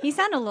 He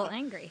sounded a little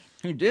angry.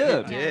 He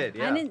did. did,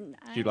 yeah. I didn't.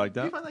 Did you like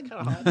that? I find that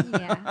kind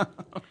of hot.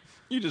 Yeah.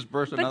 You just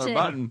burst another But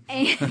button.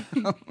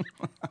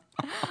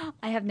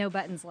 I have no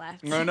buttons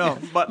left. I know.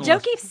 Button. Joe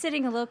keeps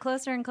sitting a little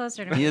closer and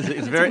closer to me. He is.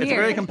 It's very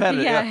weird.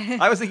 competitive. Yeah. Yeah.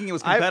 I was thinking it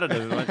was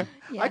competitive.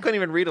 Yeah. I couldn't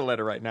even read a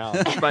letter right now,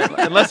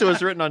 unless it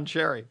was written on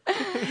cherry.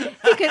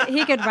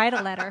 He could write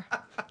a letter.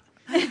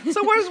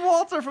 So where's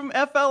Walter from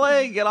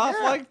FLA? Get off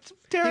like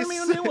tearing me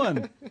a new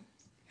one.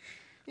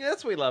 Yeah,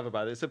 that's what we love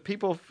about it. So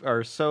people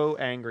are so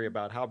angry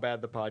about how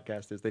bad the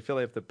podcast is, they feel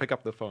they have to pick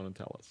up the phone and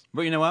tell us.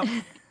 But you know what?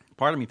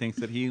 Part of me thinks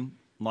that he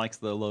likes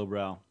the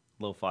lowbrow,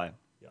 low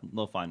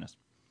fineness.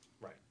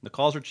 Right. The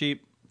calls are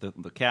cheap.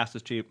 The cast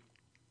is cheap.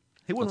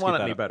 He wouldn't Let's want keep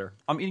it any that up. better.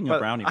 I'm eating a But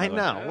brownie. I by the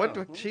way. know.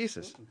 What?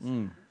 Jesus.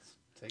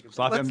 take it.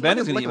 So and Ben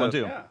is going to eat one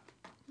too. Yeah.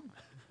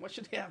 Why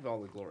should he have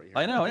all the glory here?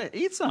 I know. Hey,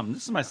 eat some.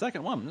 This is my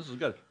second one. This is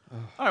good. All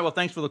right. Well,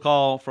 thanks for the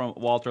call from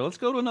Walter. Let's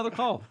go to another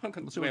call. Let's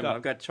see what we got.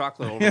 I've got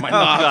chocolate over my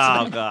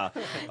knobs. Oh, God.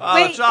 Oh,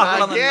 Wait.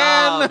 chocolate Again?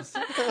 on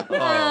the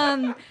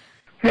knobs.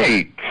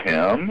 Hey,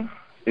 Tim.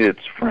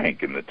 It's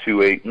Frank in the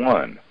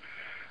 281.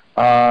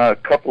 A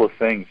couple of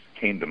things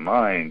came to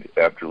mind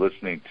after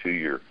listening to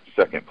your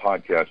second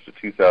podcast of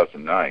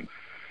 2009.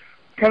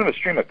 Kind of a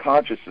stream of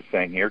consciousness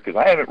thing here, because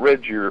I haven't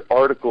read your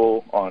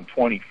article on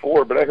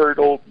 24, but I heard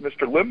old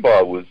Mr.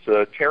 Limbaugh was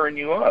tearing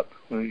you up.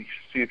 Let me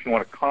see if you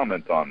want to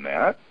comment on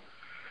that.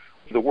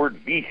 The word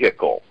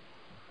vehicle.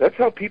 That's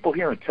how people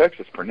here in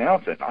Texas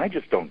pronounce it, and I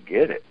just don't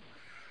get it.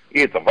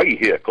 It's a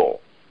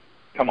vehicle.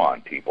 Come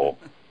on, people.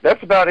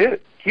 That's about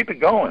it. Keep it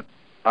going.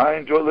 I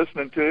enjoy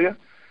listening to you,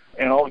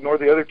 and I'll ignore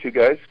the other two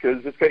guys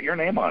because it's got your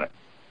name on it.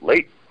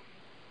 Late.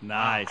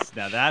 Nice.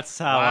 Now that's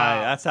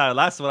how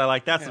that's what I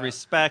like. That's the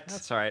respect.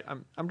 That's all right.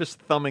 I'm just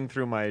thumbing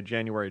through my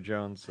January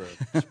Jones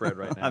spread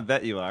right now. I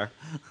bet you are.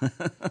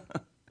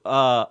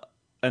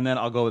 And then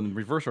I'll go in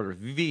reverse order.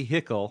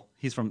 Vehicle.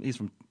 He's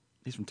from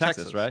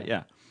Texas, right?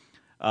 Yeah.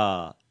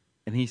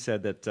 And he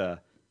said that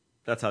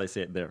that's how they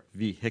say it there.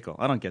 Vehicle.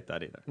 I don't get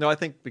that either. No, I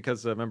think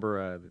because remember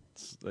a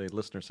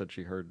listener said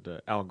she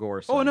heard Al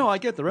Gore. Oh no, I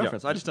get the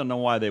reference. I just don't know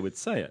why they would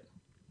say it.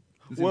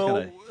 Well,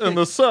 in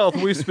the South,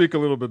 we speak a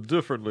little bit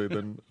differently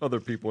than other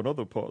people in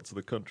other parts of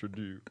the country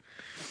do.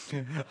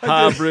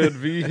 Hybrid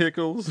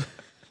vehicles.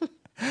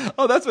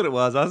 Oh, that's what it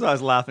was. I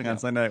was laughing on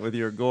Sunday night with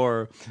your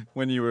Gore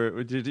when you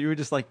were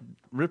just like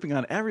ripping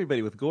on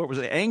everybody with Gore. Was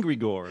it Angry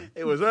Gore?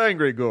 It was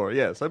Angry Gore,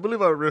 yes. I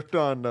believe I ripped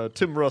on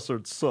Tim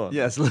Russard's son.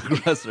 Yes, Luke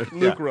Russard.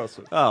 Luke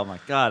Russard. Oh, my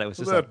God. It was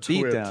just a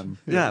beatdown.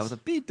 Yes. Yeah, it was a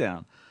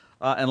beatdown.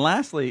 And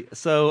lastly,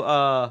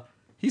 so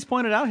he's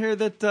pointed out here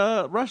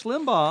that Rush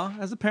Limbaugh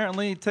has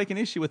apparently taken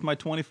issue with my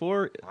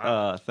 24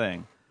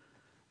 thing.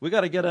 We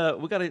need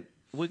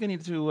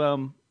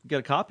to get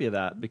a copy of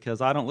that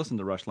because I don't listen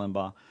to Rush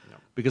Limbaugh. No.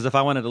 Because if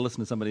I wanted to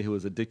listen to somebody who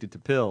was addicted to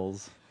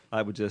pills,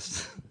 I would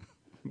just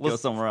go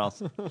somewhere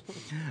else.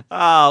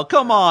 Oh,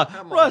 come on.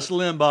 Rush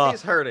Limbaugh.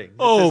 He's hurting.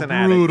 Oh,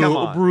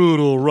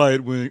 brutal right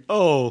wing.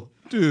 Oh,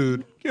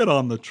 dude, get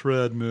on the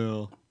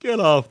treadmill. Get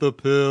off the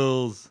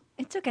pills.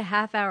 It took a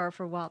half hour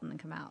for Walton to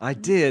come out. I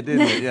did,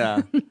 didn't it?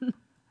 Yeah.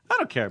 I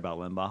don't care about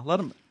Limbaugh. Let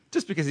him,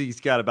 just because he's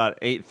got about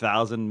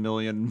 8,000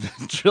 million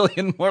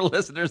trillion more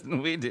listeners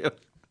than we do.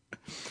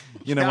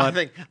 You know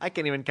what? I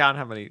can't even count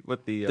how many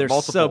with the They're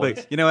multiple so ones.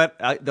 big. You know what?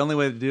 The only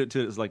way to do it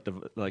is like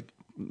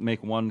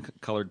make one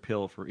colored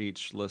pill for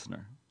each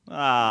listener.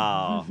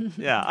 Oh,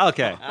 yeah.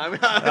 Okay. I'm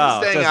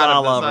staying out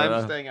of this.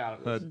 I'm staying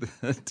out of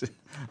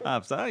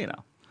this. So, you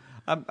know,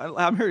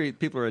 I'm hearing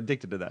people are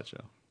addicted to that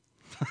show.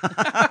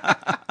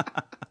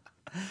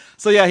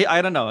 So yeah,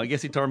 I don't know. I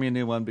guess he tore me a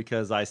new one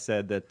because I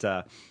said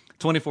that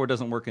 24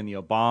 doesn't work in the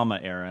Obama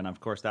era, and of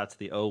course that's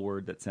the O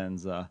word that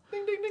sends. Ding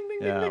ding ding ding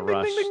Yeah, ding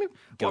Rush. ding ding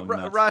ding.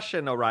 Well, Rush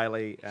and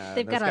O'Reilly,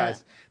 They've those got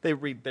guys, they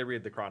read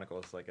the Chronicle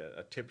as like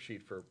a tip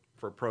sheet for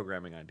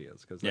programming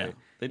ideas because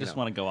they just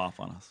want to go off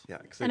on us. Yeah,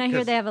 and I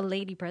hear they have a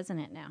lady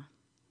president now.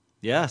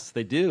 Yes,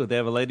 they do. They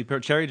have a lady.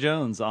 Cherry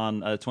Jones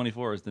on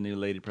 24 is the new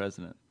lady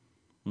president.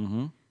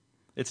 Mm-hmm.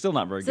 It's still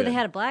not very good. So they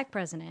had a black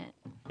president.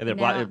 Yeah,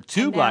 they're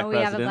two black now presidents. We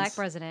have a black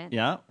president.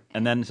 Yeah,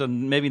 and then so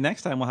maybe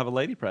next time we'll have a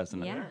lady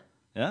president.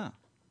 Yeah,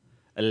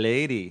 a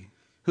lady.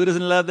 Who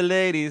doesn't love the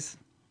ladies?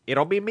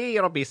 It'll be me.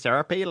 It'll be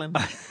Sarah Palin.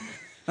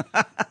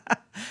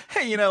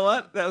 Hey, you know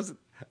what? That was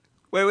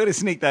way to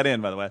sneak that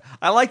in. By the way,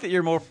 I like that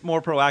you're more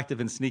proactive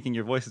in sneaking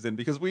your voices in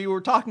because we were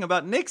talking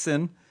about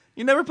Nixon.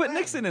 You never put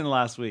Nixon in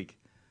last week.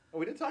 Oh,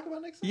 we didn't talk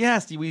about Nixon?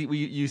 Yes,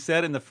 you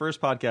said in the first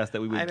podcast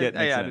that we would get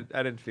Nixon.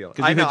 I didn't feel it.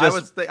 I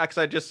know. Because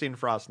I'd just seen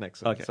Frost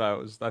Nixon. Okay.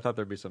 So I thought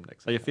there'd be some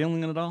Nixon. Are you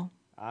feeling it at all?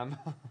 I'm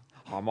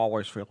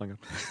always feeling it.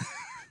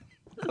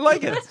 I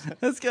like it.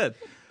 That's good.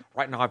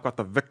 Right now, I've got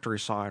the victory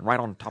sign right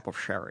on top of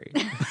Sherry.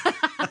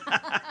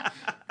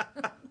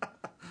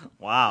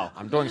 Wow.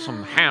 I'm doing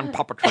some hand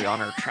puppetry on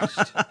her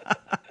chest.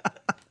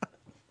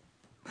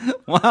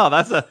 Wow,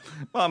 that's a.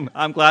 Well,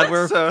 I'm glad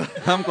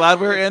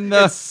we're in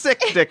the sick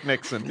Dick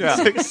Nixon. Yeah,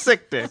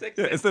 sick Dick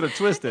instead of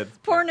twisted.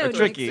 Porno or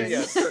tricky.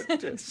 Nixon. Yeah.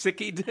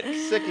 Sicky Dick.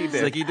 Sicky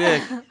Dick. Sicky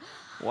Dick.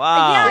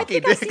 Wow. Yeah, I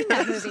think I've seen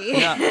that movie.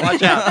 Yeah,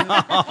 watch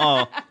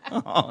out.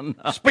 Oh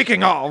no.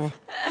 Speaking of.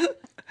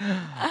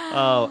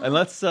 Oh, and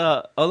let's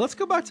go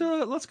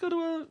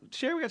to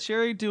Sherry. We got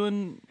Sherry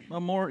doing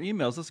more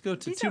emails. Let's go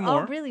to These two are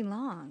more. all really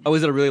long. Oh,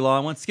 is it a really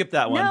long one? Skip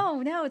that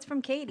one. No, it's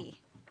from Katie.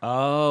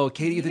 Oh,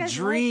 Katie, the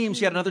dream.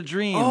 She had another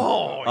dream.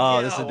 Oh,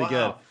 yeah, this would be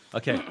good.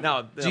 Okay.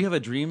 Now, do you have a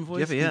dream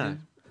voice? Yeah.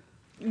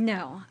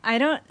 No, I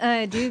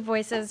don't do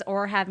voices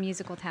or have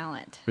musical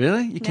talent.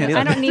 Really? You can't. No,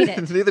 I don't need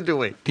it. Neither do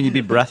we. Can you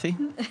be breathy?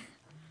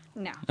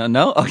 No.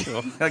 No?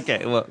 Okay.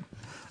 Okay. Well, all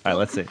right.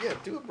 Let's see.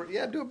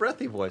 Yeah, do a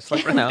breathy voice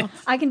like right now.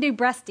 I can do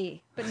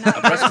breasty, but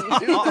not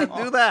breathy.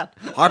 Do that.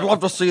 I'd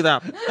love to see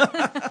that.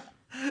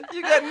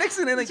 You got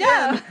Nixon in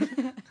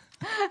again.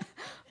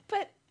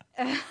 But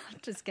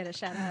Just gonna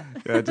shut up.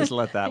 Yeah, just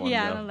let that one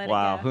Yeah, I'm go. gonna let it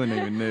Wow, go. who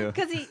even knew?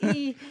 Because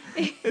he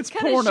It's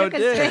kinda porno shook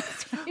his dick.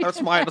 face.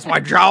 That's my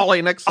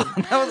jolly Nixon.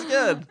 That was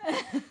good.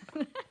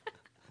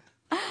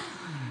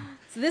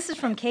 So this is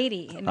from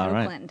Katie in All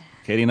right. Oakland.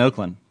 Katie in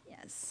Oakland.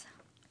 Yes.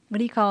 What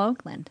do you call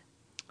Oakland?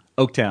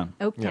 Oaktown.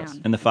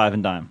 Oaktown. And the 5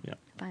 and dime. Yeah.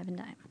 5 and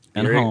dime.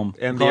 And Area- home.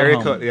 And We the call it area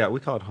home. code. Yeah, we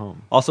call it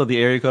home. Also the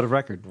area code of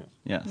record.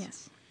 Yes.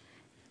 Yes.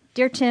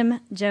 Dear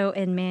Tim, Joe,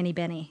 and Manny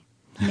Benny.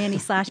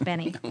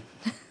 Manny/Benny.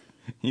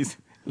 He's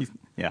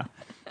yeah.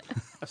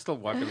 I'm still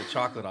wiping the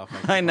chocolate off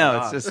my I know.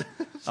 knob. It's just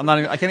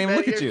I can't even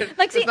look at you.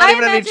 Like, see, There's not I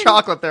even any imagine,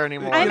 chocolate there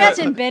anymore. I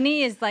imagine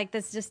Benny is like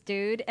this just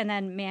dude, and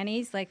then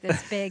Manny's like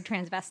this big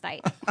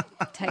transvestite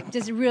type,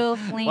 just real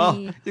flamey Well,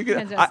 you could,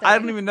 transvestite. I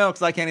don't even know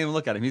because I can't even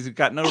look at him. He's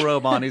got no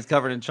robe on. He's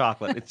covered in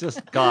chocolate. It's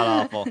just god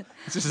awful.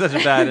 It's just such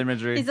a bad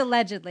imagery. He's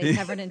allegedly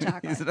covered in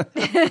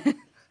chocolate.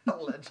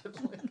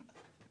 Allegedly.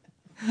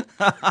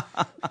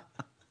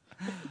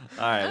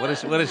 All right. What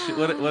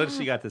does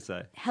she got to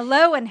say?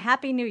 Hello and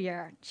Happy New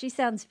Year. She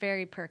sounds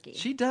very perky.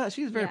 She does.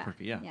 She's very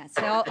perky. Yeah. Yeah,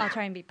 so I'll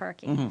try and be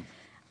perky.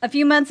 A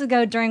few months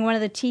ago, during one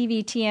of the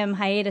TVTM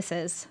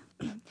hiatuses,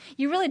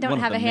 you really don't One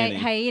of have the a many.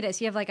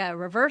 hiatus. You have like a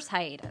reverse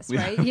hiatus,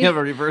 right? We have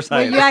a reverse where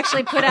hiatus. you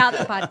actually put out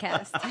the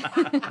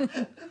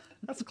podcast.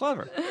 That's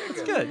clever.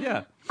 It's good.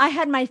 Yeah. I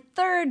had my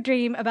third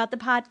dream about the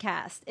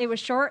podcast. It was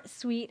short,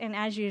 sweet, and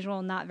as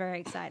usual, not very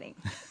exciting.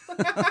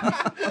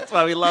 That's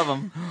why we love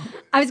them.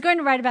 I was going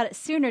to write about it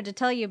sooner to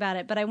tell you about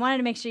it, but I wanted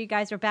to make sure you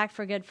guys were back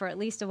for good for at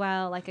least a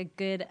while, like a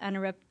good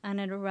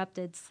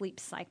uninterrupted sleep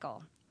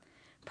cycle.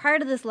 Prior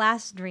to this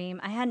last dream,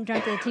 I hadn't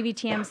dreamt of the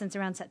TVTM since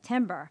around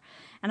September,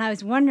 and I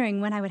was wondering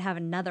when I would have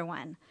another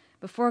one.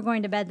 Before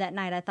going to bed that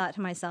night, I thought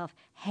to myself,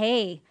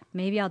 hey,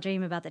 maybe I'll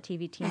dream about the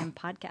TVTM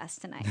podcast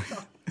tonight.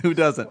 Who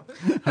doesn't?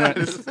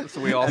 That's what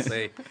we all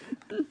say.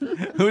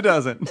 Who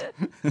doesn't?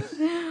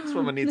 This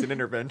woman needs an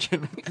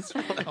intervention.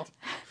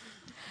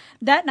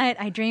 That night,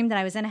 I dreamed that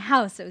I was in a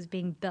house that was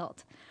being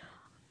built.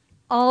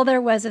 All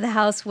there was of the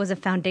house was a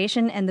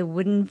foundation and the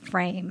wooden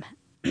frame.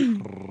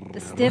 The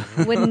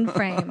stiff wooden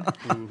frame.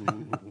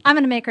 I'm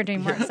going to make her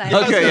dream more exciting.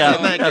 Okay,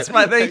 yeah. That's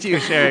my thank you,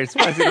 Sherry.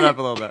 Spicing it up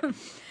a little bit.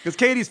 Because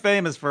Katie's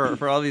famous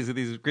for all these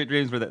great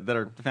dreams that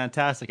are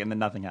fantastic, and then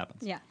nothing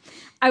happens. Yeah.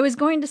 I was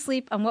going to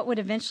sleep on what would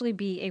eventually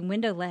be a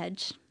window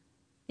ledge,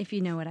 if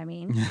you know what I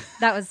mean.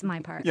 That was my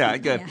part. Yeah,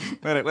 good.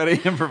 Yeah. Way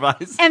to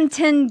improvise. And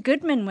Tim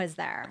Goodman was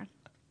there.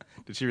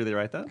 Did she really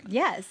write that?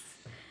 Yes.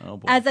 Oh,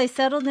 boy. As I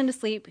settled into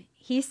sleep,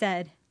 he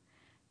said,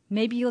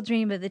 maybe you'll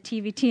dream of the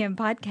TVTM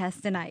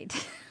podcast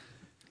tonight.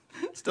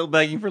 Still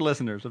begging for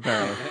listeners,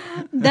 apparently.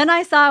 Then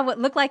I saw what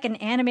looked like an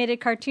animated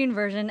cartoon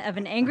version of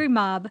an angry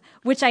mob,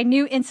 which I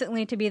knew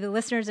instantly to be the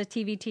listeners of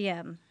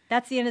TVTM.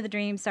 That's the end of the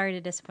dream. Sorry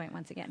to disappoint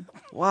once again.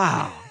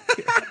 Wow.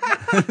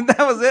 That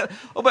was it.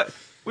 Oh, but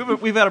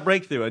we've had a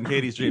breakthrough in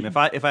Katie's dream. If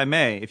I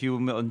may, if you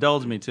will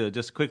indulge me to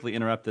just quickly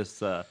interrupt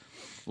this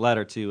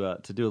letter to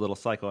do a little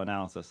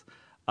psychoanalysis.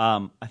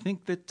 I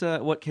think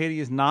that what Katie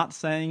is not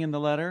saying in the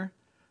letter,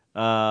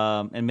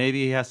 and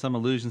maybe he has some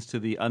allusions to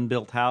the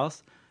unbuilt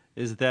house,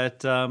 is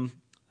that I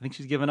think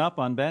she's given up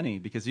on Benny,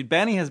 because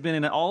Benny has been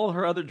in all of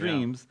her other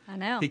dreams. I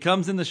know. He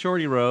comes in the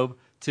shorty robe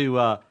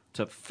to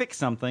fix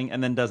something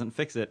and then doesn't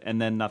fix it,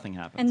 and then nothing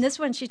happens. And this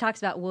one, she talks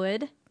about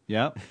wood.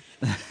 Yep.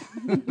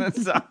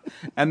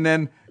 and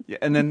then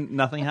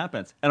nothing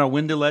happens. And a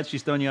window ledge,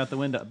 she's throwing you out the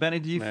window. Benny,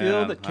 do you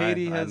feel that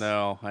Katie has?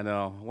 I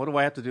know. What do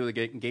I have to do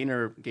to gain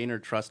her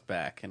trust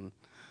back and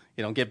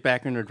get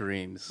back in her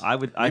dreams?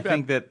 I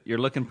think that you're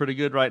looking pretty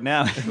good right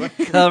now.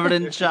 Covered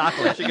in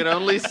chocolate. She can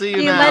only see you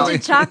The now.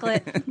 alleged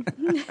chocolate.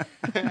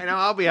 I know.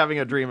 I'll be having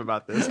a dream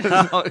about this.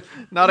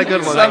 Not a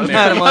good one. Some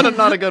kind of one.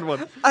 Not a good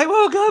one. I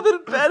woke up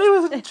and Benny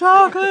was in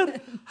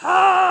chocolate.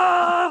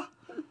 Ah!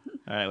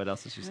 All right, what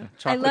else did she say?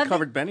 Chocolate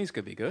covered bennies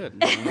could be good.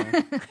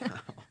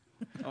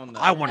 Oh, no.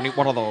 I want to eat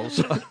one of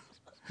those.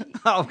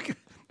 Oh,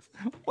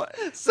 what?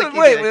 So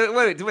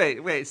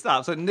Sicky wait,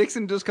 stop. So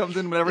Nixon just comes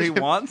in whenever he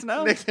wants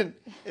now? Nixon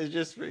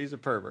is he's a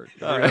pervert.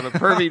 All We have a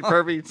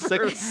pervy,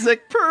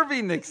 sick,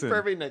 Pervy Nixon.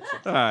 pervy Nixon.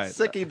 All right.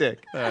 Sicky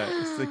dick. All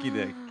right, sticky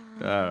dick.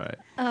 All right.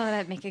 Oh,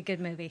 that'd make a good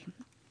movie.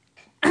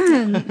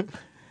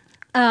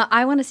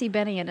 I want to see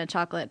Benny in a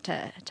chocolate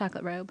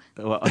robe.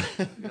 Well,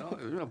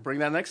 Bring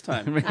that next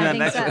time.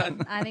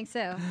 I think so.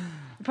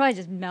 It'd probably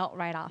just melt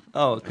right off.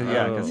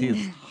 because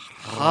he's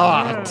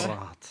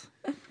hot.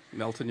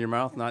 Melt in your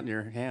mouth, not in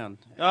your hand.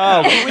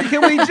 Oh,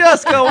 can we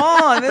just go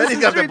on? Then he's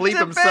got to bleep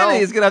himself. Benny.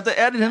 He's going to have to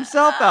edit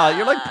himself out.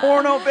 You're like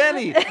porno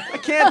Benny. I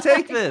can't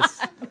take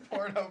this.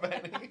 Porno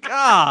Benny.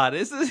 God,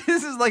 this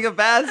is like a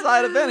bad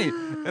side of Benny.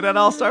 And it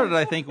all started,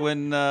 I think,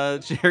 when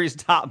Jerry's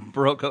top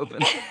broke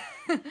open.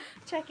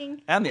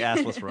 Checking. And the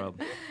assless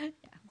robe.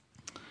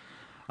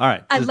 All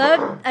right. I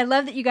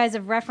love that you guys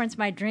have referenced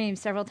my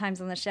dreams several times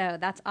on the show.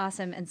 That's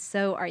awesome, and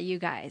so are you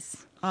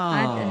guys.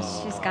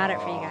 She's got it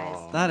for you guys.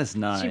 That is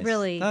nice.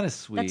 That is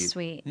sweet. That's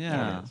sweet.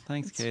 Yeah.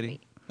 Thanks, That's Katie.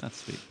 sweet. That's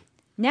sweet.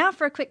 Now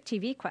for a quick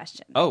TV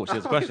question. Oh, she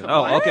has a question.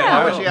 Oh, okay. Why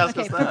All would right. she ask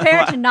us that?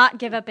 Prepare to not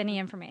give up any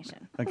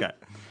information. Okay.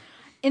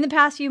 In the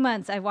past few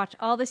months, I've watched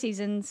all the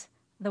seasons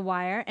The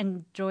Wire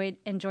and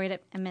enjoyed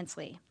it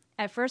immensely.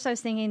 At first, I was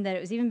thinking that it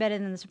was even better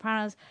than The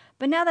Sopranos,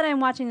 but now that I'm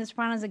watching The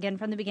Sopranos again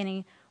from the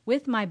beginning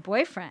with my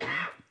boyfriend,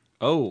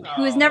 who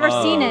has never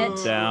seen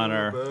it,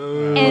 downer,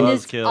 and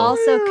is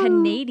also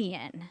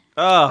Canadian,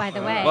 by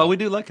the way. Well, we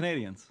do like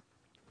Canadians,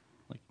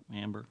 like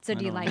Amber. So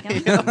do you like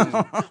him?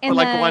 Or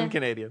like one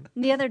Canadian.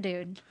 The other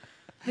dude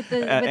with the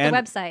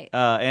website.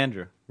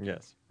 Andrew.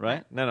 Yes.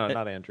 Right? No,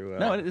 not Andrew.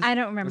 No, it is, I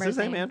don't remember Is his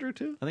name name. Andrew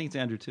too? I think it's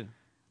Andrew too.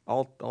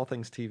 All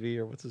things TV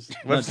or what's his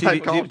No,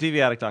 website called?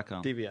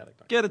 TVaddict.com. TV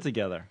Addict. Get it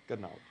together.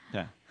 Good knowledge.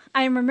 Yeah.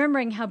 I am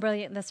remembering how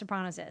brilliant The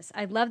Sopranos is.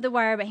 I love The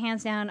Wire, but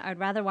hands down, I'd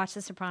rather watch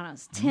The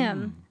Sopranos.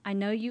 Tim, I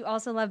know you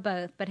also love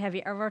both, but have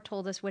you ever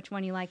told us which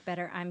one you like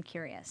better? I'm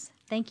curious.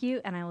 Thank you,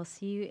 and I will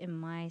see you in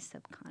my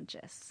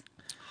subconscious.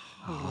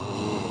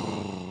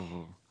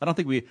 I don't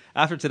think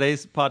after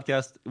today's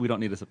podcast, we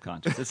don't need a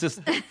subconscious. It's just,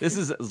 this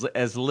is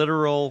as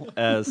literal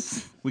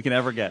as we can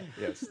ever get.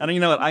 Yes. And you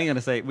know what? I'm going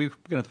to say, we're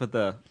going to put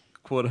the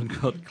quote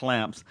unquote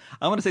clamps.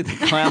 I want to say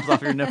the clamps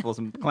off your nipples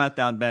and clamp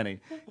down Benny.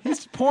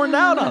 He's pouring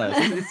down on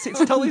us. It's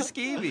totally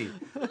skeevy.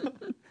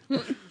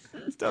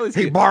 It's totally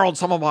skeevy. He borrowed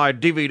some of my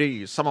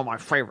DVDs, some of my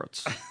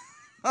favorites.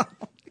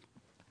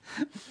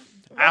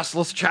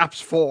 Assless Chaps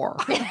 4.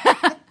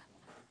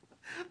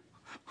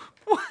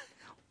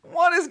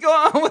 What is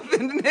going on with the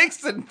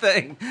Nixon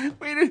thing?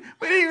 We didn't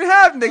even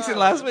have Nixon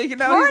last week, and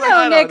now he's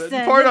Porno like,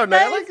 Nixon. Porno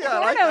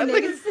Porno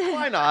Nixon.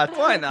 Why not?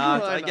 why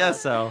not? I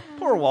guess so.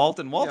 Poor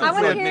Walton. Walton's I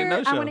want to no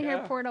hear. show. I want to hear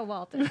Porno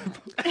Walton.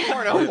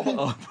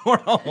 Porno.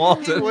 Poor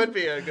Walton. He would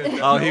be a good.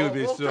 Oh, he would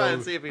be We'll so- try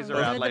and see if he's Look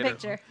around at the later.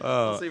 picture.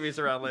 We'll see if he's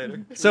around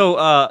later.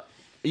 So,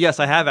 yes,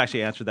 I have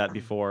actually answered that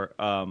before.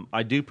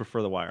 I do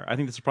prefer The Wire. I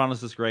think The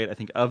Sopranos is great. I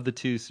think of the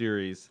two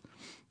series,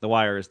 The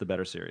Wire is the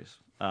better series.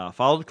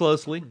 Followed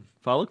closely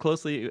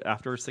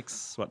after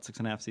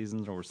 6.5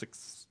 seasons or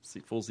 6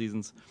 full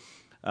seasons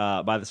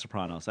by The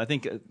Sopranos. I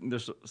think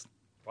there's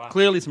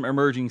clearly some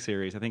emerging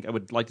series. I think I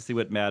would like to see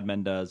what Mad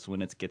Men does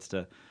when it gets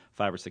to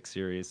 5 or 6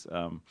 series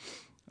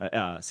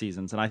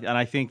seasons, and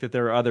I think that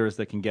there are others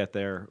that can get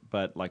there.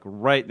 But like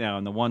right now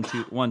in the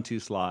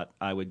 1-2 slot,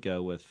 I would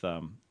go with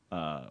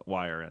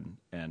Wire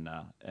and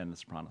The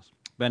Sopranos.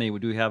 Benny,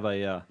 do we have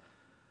a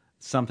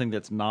something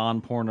that's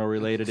non-porno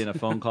related in a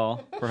phone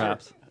call,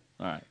 perhaps?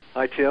 All right.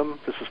 Hi, Tim.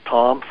 This is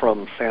Tom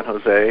from San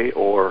Jose,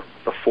 or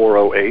the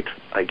 408,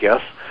 I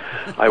guess.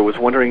 I was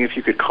wondering if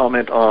you could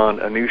comment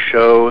on a new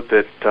show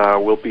that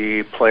will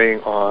be playing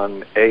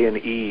on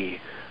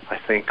A&E, I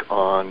think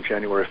on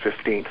January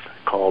 15th,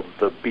 called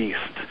The Beast.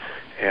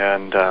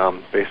 And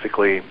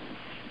basically,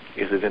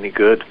 is it any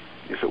good?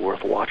 Is it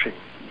worth watching?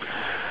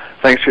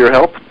 Thanks for your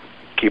help.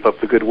 Keep up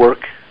the good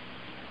work.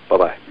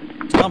 Bye-bye.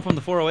 Tom from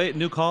the 408,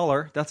 new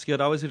caller. That's good.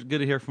 Always good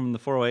to hear from the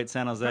 408,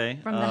 San Jose.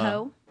 From the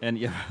Ho. And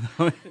yeah,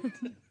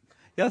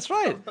 that's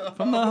right.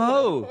 From the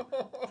Ho.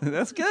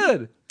 That's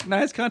good.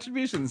 Nice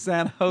contribution,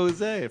 San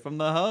Jose from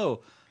the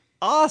Ho.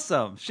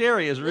 Awesome.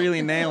 Sherry is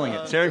really nailing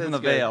it. Sherry from the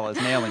Vale is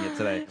nailing it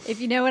today.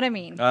 If you know what I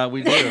mean.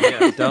 We do.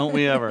 Yeah. Don't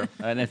we ever?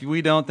 And if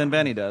we don't, then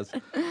Benny does.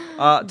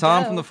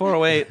 Tom from the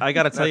 408, I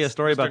got to tell you a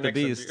story about the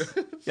Beast.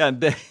 Yeah,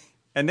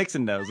 and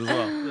Nixon knows as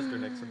well. Mr.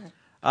 Nixon.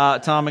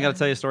 Tom, I got to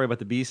tell you a story about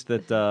the Beast.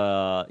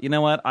 That you know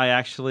what? I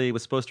actually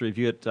was supposed to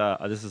review it.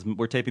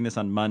 We're taping this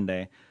on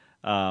Monday.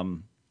 I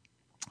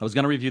was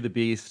going to review the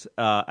Beast,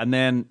 and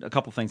then a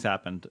couple things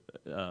happened,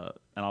 and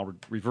I'll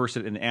reverse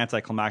it in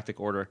anticlimactic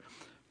order.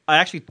 I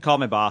actually called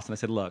my boss and I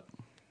said, "Look,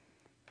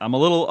 I'm a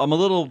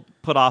little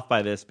put off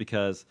by this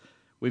because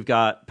we've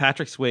got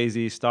Patrick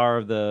Swayze, star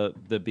of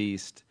the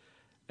Beast,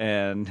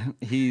 and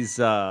he's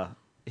in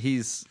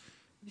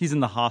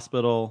the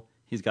hospital."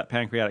 He's got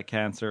pancreatic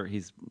cancer.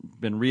 He's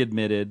been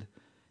readmitted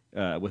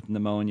with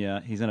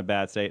pneumonia. He's in a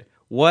bad state.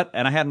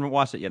 And I hadn't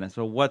watched it yet. And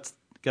so what's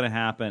going to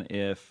happen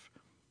if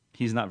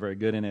he's not very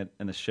good in it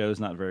and the show's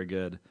not very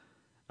good?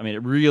 I mean,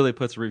 it really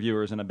puts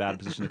reviewers in a bad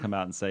position to come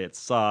out and say it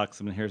sucks.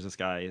 I mean, here's this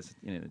guy. He's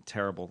in a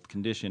terrible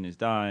condition. He's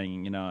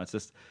dying. It's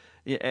just...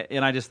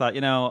 And I just thought,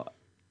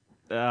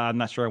 I'm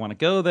not sure I want to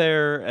go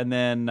there. And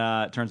then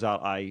it turns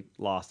out I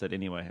lost it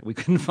anyway. We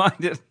couldn't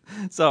find it.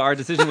 So our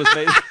decision was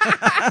made...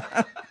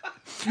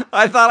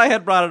 I thought I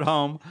had brought it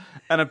home,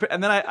 and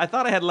then I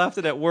thought I had left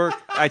it at work.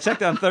 I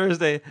checked on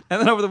Thursday, and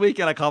then over the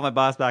weekend I called my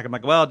boss back. I'm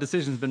like, well,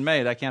 decision's been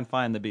made. I can't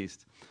find the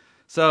Beast.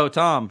 So,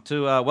 Tom,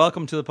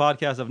 welcome to the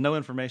podcast of no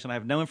information. I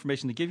have no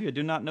information to give you. I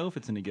do not know if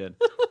it's any good.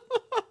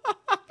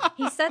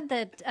 He said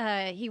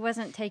that he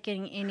wasn't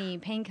taking any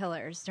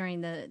painkillers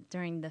during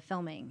the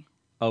filming.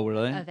 Oh,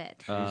 really? Of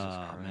it.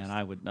 Man,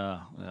 I would.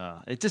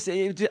 I just,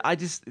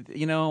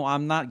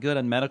 I'm not good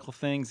on medical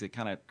things. It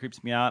kind of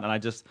creeps me out,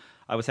 and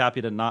I was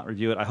happy to not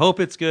review it. I hope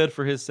it's good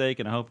for his sake,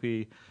 and I hope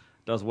he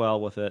does well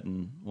with it.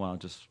 And I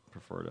just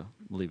prefer to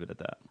leave it at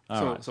that.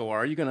 So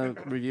are you going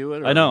to review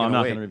it? Or I know are you I'm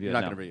not wait? going to review it. You're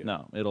not going to review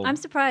it. No, I'm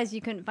surprised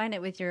you couldn't find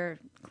it with your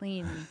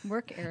clean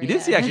work area. You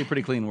did see actually a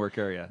pretty clean work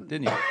area,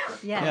 didn't you?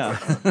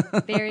 Yes.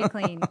 Yeah. Very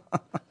clean.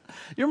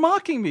 You're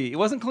mocking me. It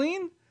wasn't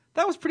clean?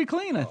 That was pretty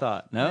clean, I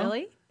thought. No?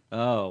 Really?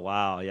 Oh,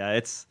 wow.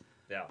 Yeah,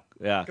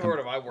 Yeah. Go over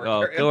to my work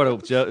area. Go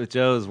over to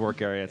Joe's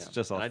work area. It's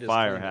just a I just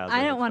fire cleaned it. hazard.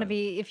 I don't want to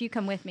be. If you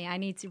come with me, I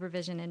need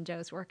supervision in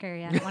Joe's work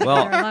area. I don't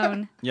want to be there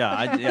alone.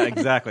 Yeah,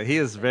 exactly. He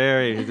is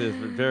very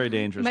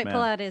dangerous Might man.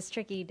 pull out his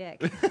tricky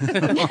dick.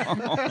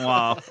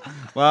 Wow.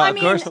 Well, I of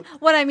mean, course.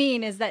 what I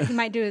mean is that he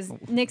might do his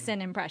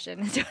Nixon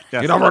impression. Yes.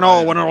 You never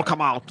know when it'll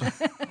come out.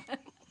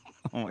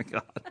 Oh my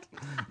God.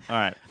 All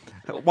right.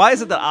 Why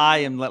is it that I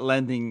am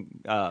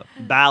lending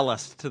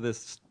ballast to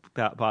this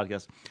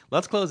podcast?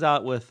 Let's close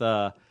out with.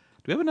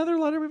 Do we have another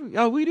letter?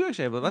 Oh, we do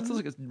actually have. Let's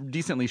look at a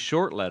decently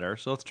short letter.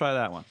 So let's try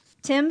that one.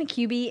 Tim,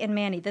 QB, and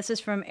Manny. This is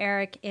from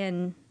Eric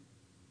in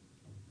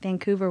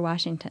Vancouver,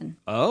 Washington.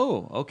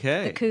 Oh,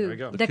 okay. The Couve. There we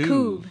go. The Couve.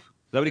 Couve. Is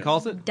that what he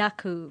calls it? Da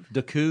Couve.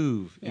 The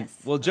Couve. Yes.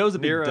 Well, Joe's a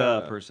big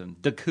Near, person.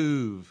 The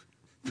Couve.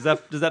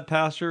 Does that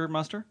pass your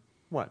muster?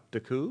 What?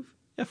 DeCouve?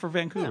 Yeah, for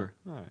Vancouver.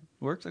 All right.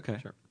 Works? Okay.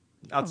 Sure.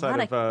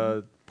 Outside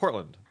of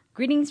Portland.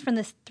 Greetings from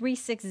the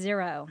 360.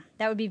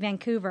 That would be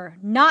Vancouver,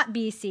 not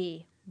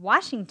BC.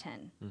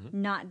 Washington,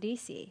 not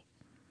DC.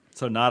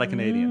 So not a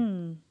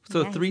Canadian.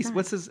 So yeah, three. he's not.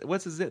 What's his?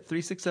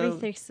 360?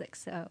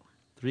 360.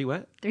 Three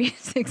what?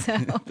 360.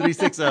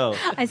 360.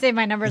 I say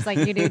my numbers like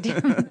you do,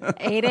 Tim.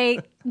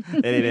 88.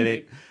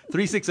 8888.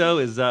 360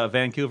 is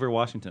Vancouver,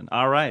 Washington.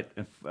 All right.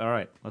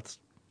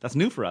 That's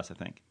new for us, I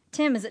think.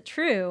 Tim, is it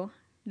true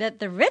that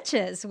The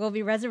Riches will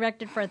be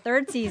resurrected for a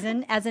third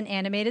season as an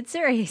animated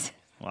series?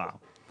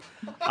 Wow.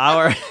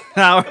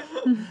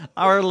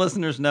 Our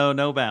listeners know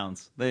no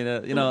bounds.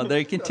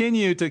 They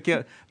continue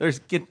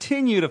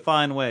to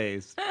find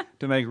ways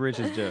to make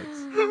Rich's jokes.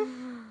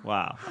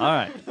 Wow. All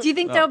right. Do you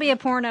think there'll be a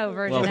porno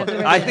version of The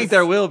Riches? I think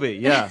there will be.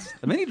 Yes.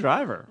 The Mini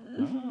Driver.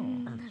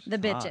 The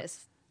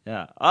Bitches.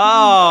 Yeah.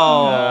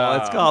 Oh,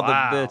 it's called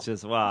wow. The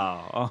Bitches.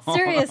 Wow.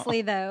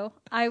 Seriously, though,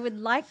 I would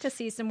like to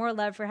see some more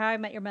love for How I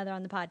Met Your Mother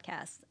on the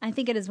podcast. I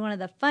think it is one of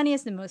the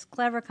funniest and most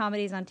clever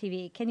comedies on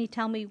TV. Can you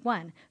tell me,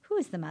 1, who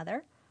is the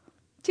mother?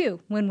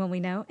 2, when will we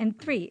know? And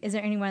 3, is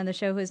there anyone on the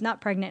show who is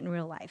not pregnant in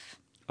real life?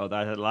 Oh,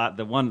 that had a lot.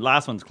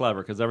 Last one's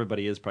clever because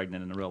everybody is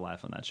pregnant in real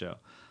life on that show,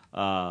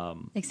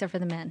 Except for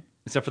the men.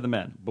 except for the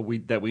men, but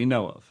that we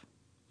know of.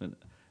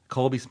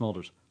 Colby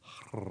Smulders.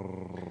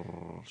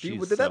 Did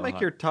that make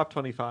your top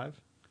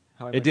 25?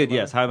 It did,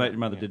 yes. How I Met Your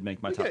Mother did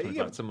make my top 25. You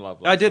gave it some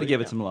love. I did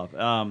give it some love.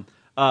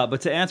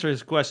 But to answer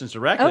his questions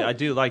directly, I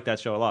do like that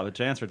show a lot. But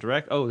to answer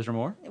direct, is there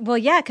more? Well,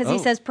 yeah, because he Oh.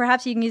 says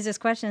perhaps you can use this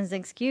question as an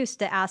excuse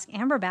to ask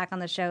Amber back on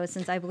the show,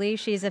 since I believe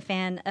she's a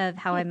fan of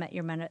How I Met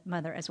Your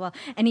Mother as well.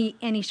 And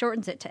he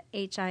shortens it to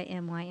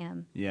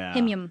HIMYM. Yeah.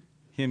 Himium.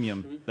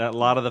 Himium. That a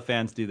lot of the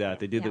fans do that.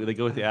 They Yeah. They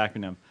go with the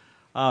acronym.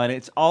 And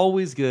it's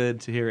always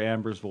good to hear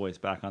Amber's voice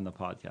back on the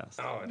podcast.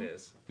 Oh, it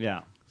is.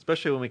 Yeah.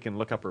 Especially when we can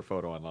look up her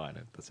photo online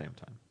at the same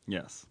time.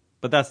 Yes.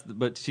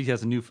 But she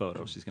has a new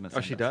photo she's going to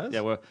send she us. does? Yeah,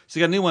 well, she's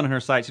got a new one on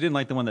her site. She didn't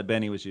like the one that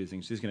Benny was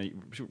using. We're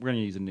going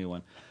to use a new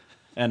one.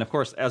 And, of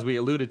course, as we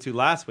alluded to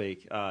last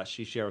week,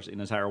 she shares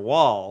an entire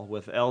wall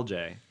with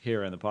LJ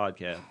here in the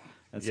podcast.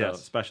 And so,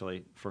 Yes.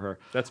 especially for her.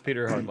 That's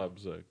Peter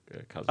Hartlub's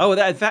cousin. Oh,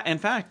 in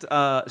fact,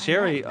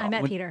 Sherry. I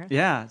met Peter.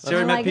 Yeah,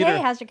 Sherry I'm met like, Peter.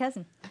 hey, how's your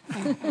cousin?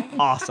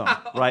 Awesome.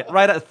 Right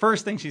at the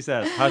first thing she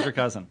says, how's your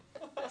cousin?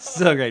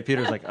 So great.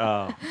 Peter's like,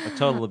 a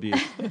total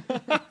abuse.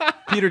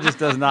 Peter just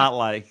does not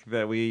like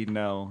that we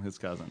know his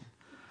cousin.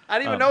 I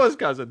didn't even know his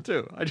cousin,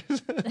 too. I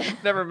just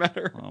never met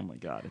her. Oh, my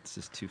God. It's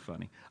just too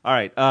funny. All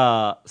right.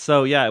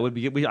 So, yeah, it would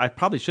be. I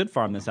probably should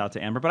farm this out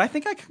to Amber, but I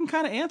think I can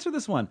kind of answer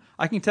this one.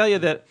 I can tell you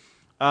that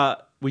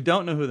we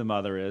don't know who the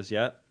mother is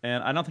yet,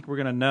 and I don't think we're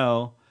going to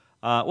know.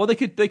 Well, they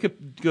could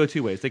go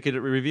two ways. They could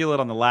reveal it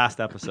on the last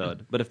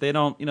episode, but if they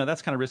don't,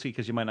 that's kind of risky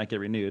because you might not get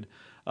renewed.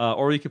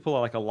 Or you could pull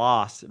out like a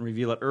Lost and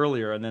reveal it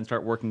earlier, and then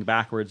start working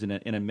backwards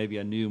in maybe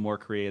a new, more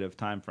creative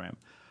time frame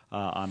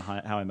on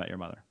How I Met Your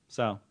Mother.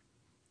 So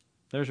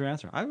there's your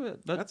answer.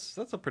 That's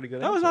a pretty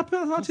good That answer.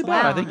 was not too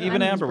bad. Wow. I think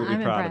even Amber would be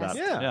I'm proud impressed.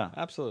 of that. Yeah,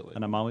 absolutely.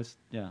 And I'm always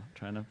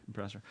trying to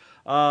impress her.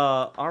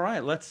 All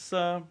right, let's.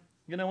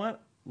 You know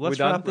what? Let's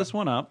done? wrap this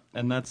one up,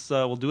 and that's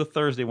we'll do a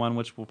Thursday one,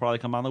 which will probably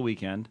come on the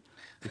weekend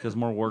because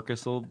more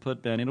workers will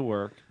put Benny to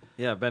work.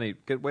 Yeah, Benny,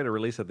 good way to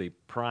release at the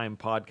prime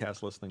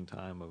podcast listening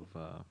time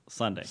of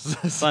Sunday.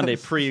 Sunday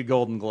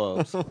pre-Golden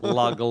Globes.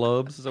 La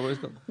Globes is that what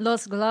it's called?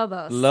 Los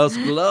Globos. Los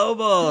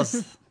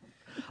Globos.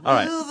 All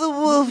right. Will the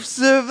wolf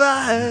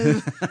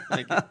survive?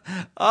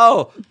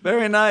 Oh,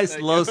 very nice.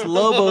 Los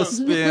Lobos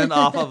spin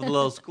off of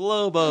Los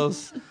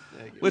Globos,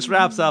 which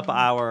wraps up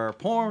our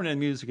porn and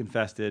music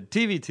infested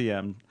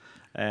TVTM.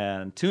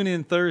 And tune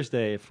in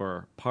Thursday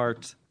for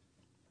part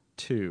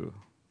 2.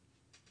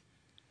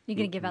 You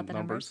gonna give out the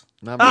numbers?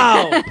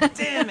 Oh,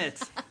 damn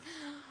it.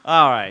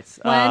 All right.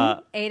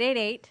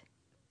 1-888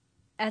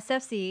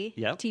 SFC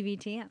Yep.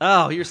 TVTM.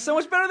 Oh, you're so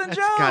much better than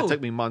Joe. God, it took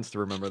me months to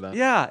remember that.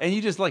 Yeah, and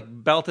you just like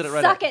belted it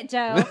right Suck out. it,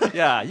 Joe.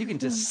 Yeah, you can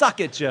just suck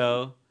it,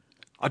 Joe.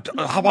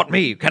 How about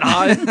me? Can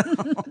I?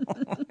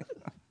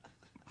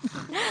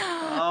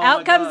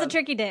 Out comes the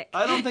tricky dick.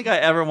 I don't think I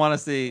ever want to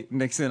see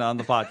Nixon on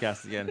the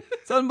podcast again.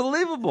 It's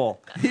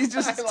unbelievable. He's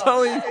just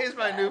totally He's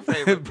my new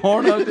favorite.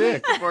 porno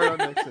dick. Porno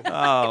Nixon.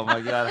 Oh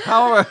my God.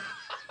 How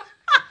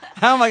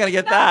How am I going to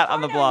get that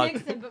on the blog?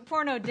 Nixon, but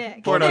porno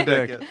dick. Porno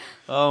dick.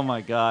 Oh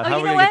my God. How are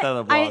you we know going to what? get that on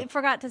the blog? I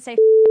forgot to say.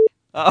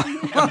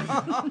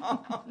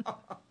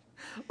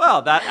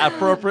 Well, that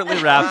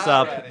appropriately wraps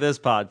up this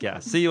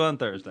podcast. See you on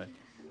Thursday.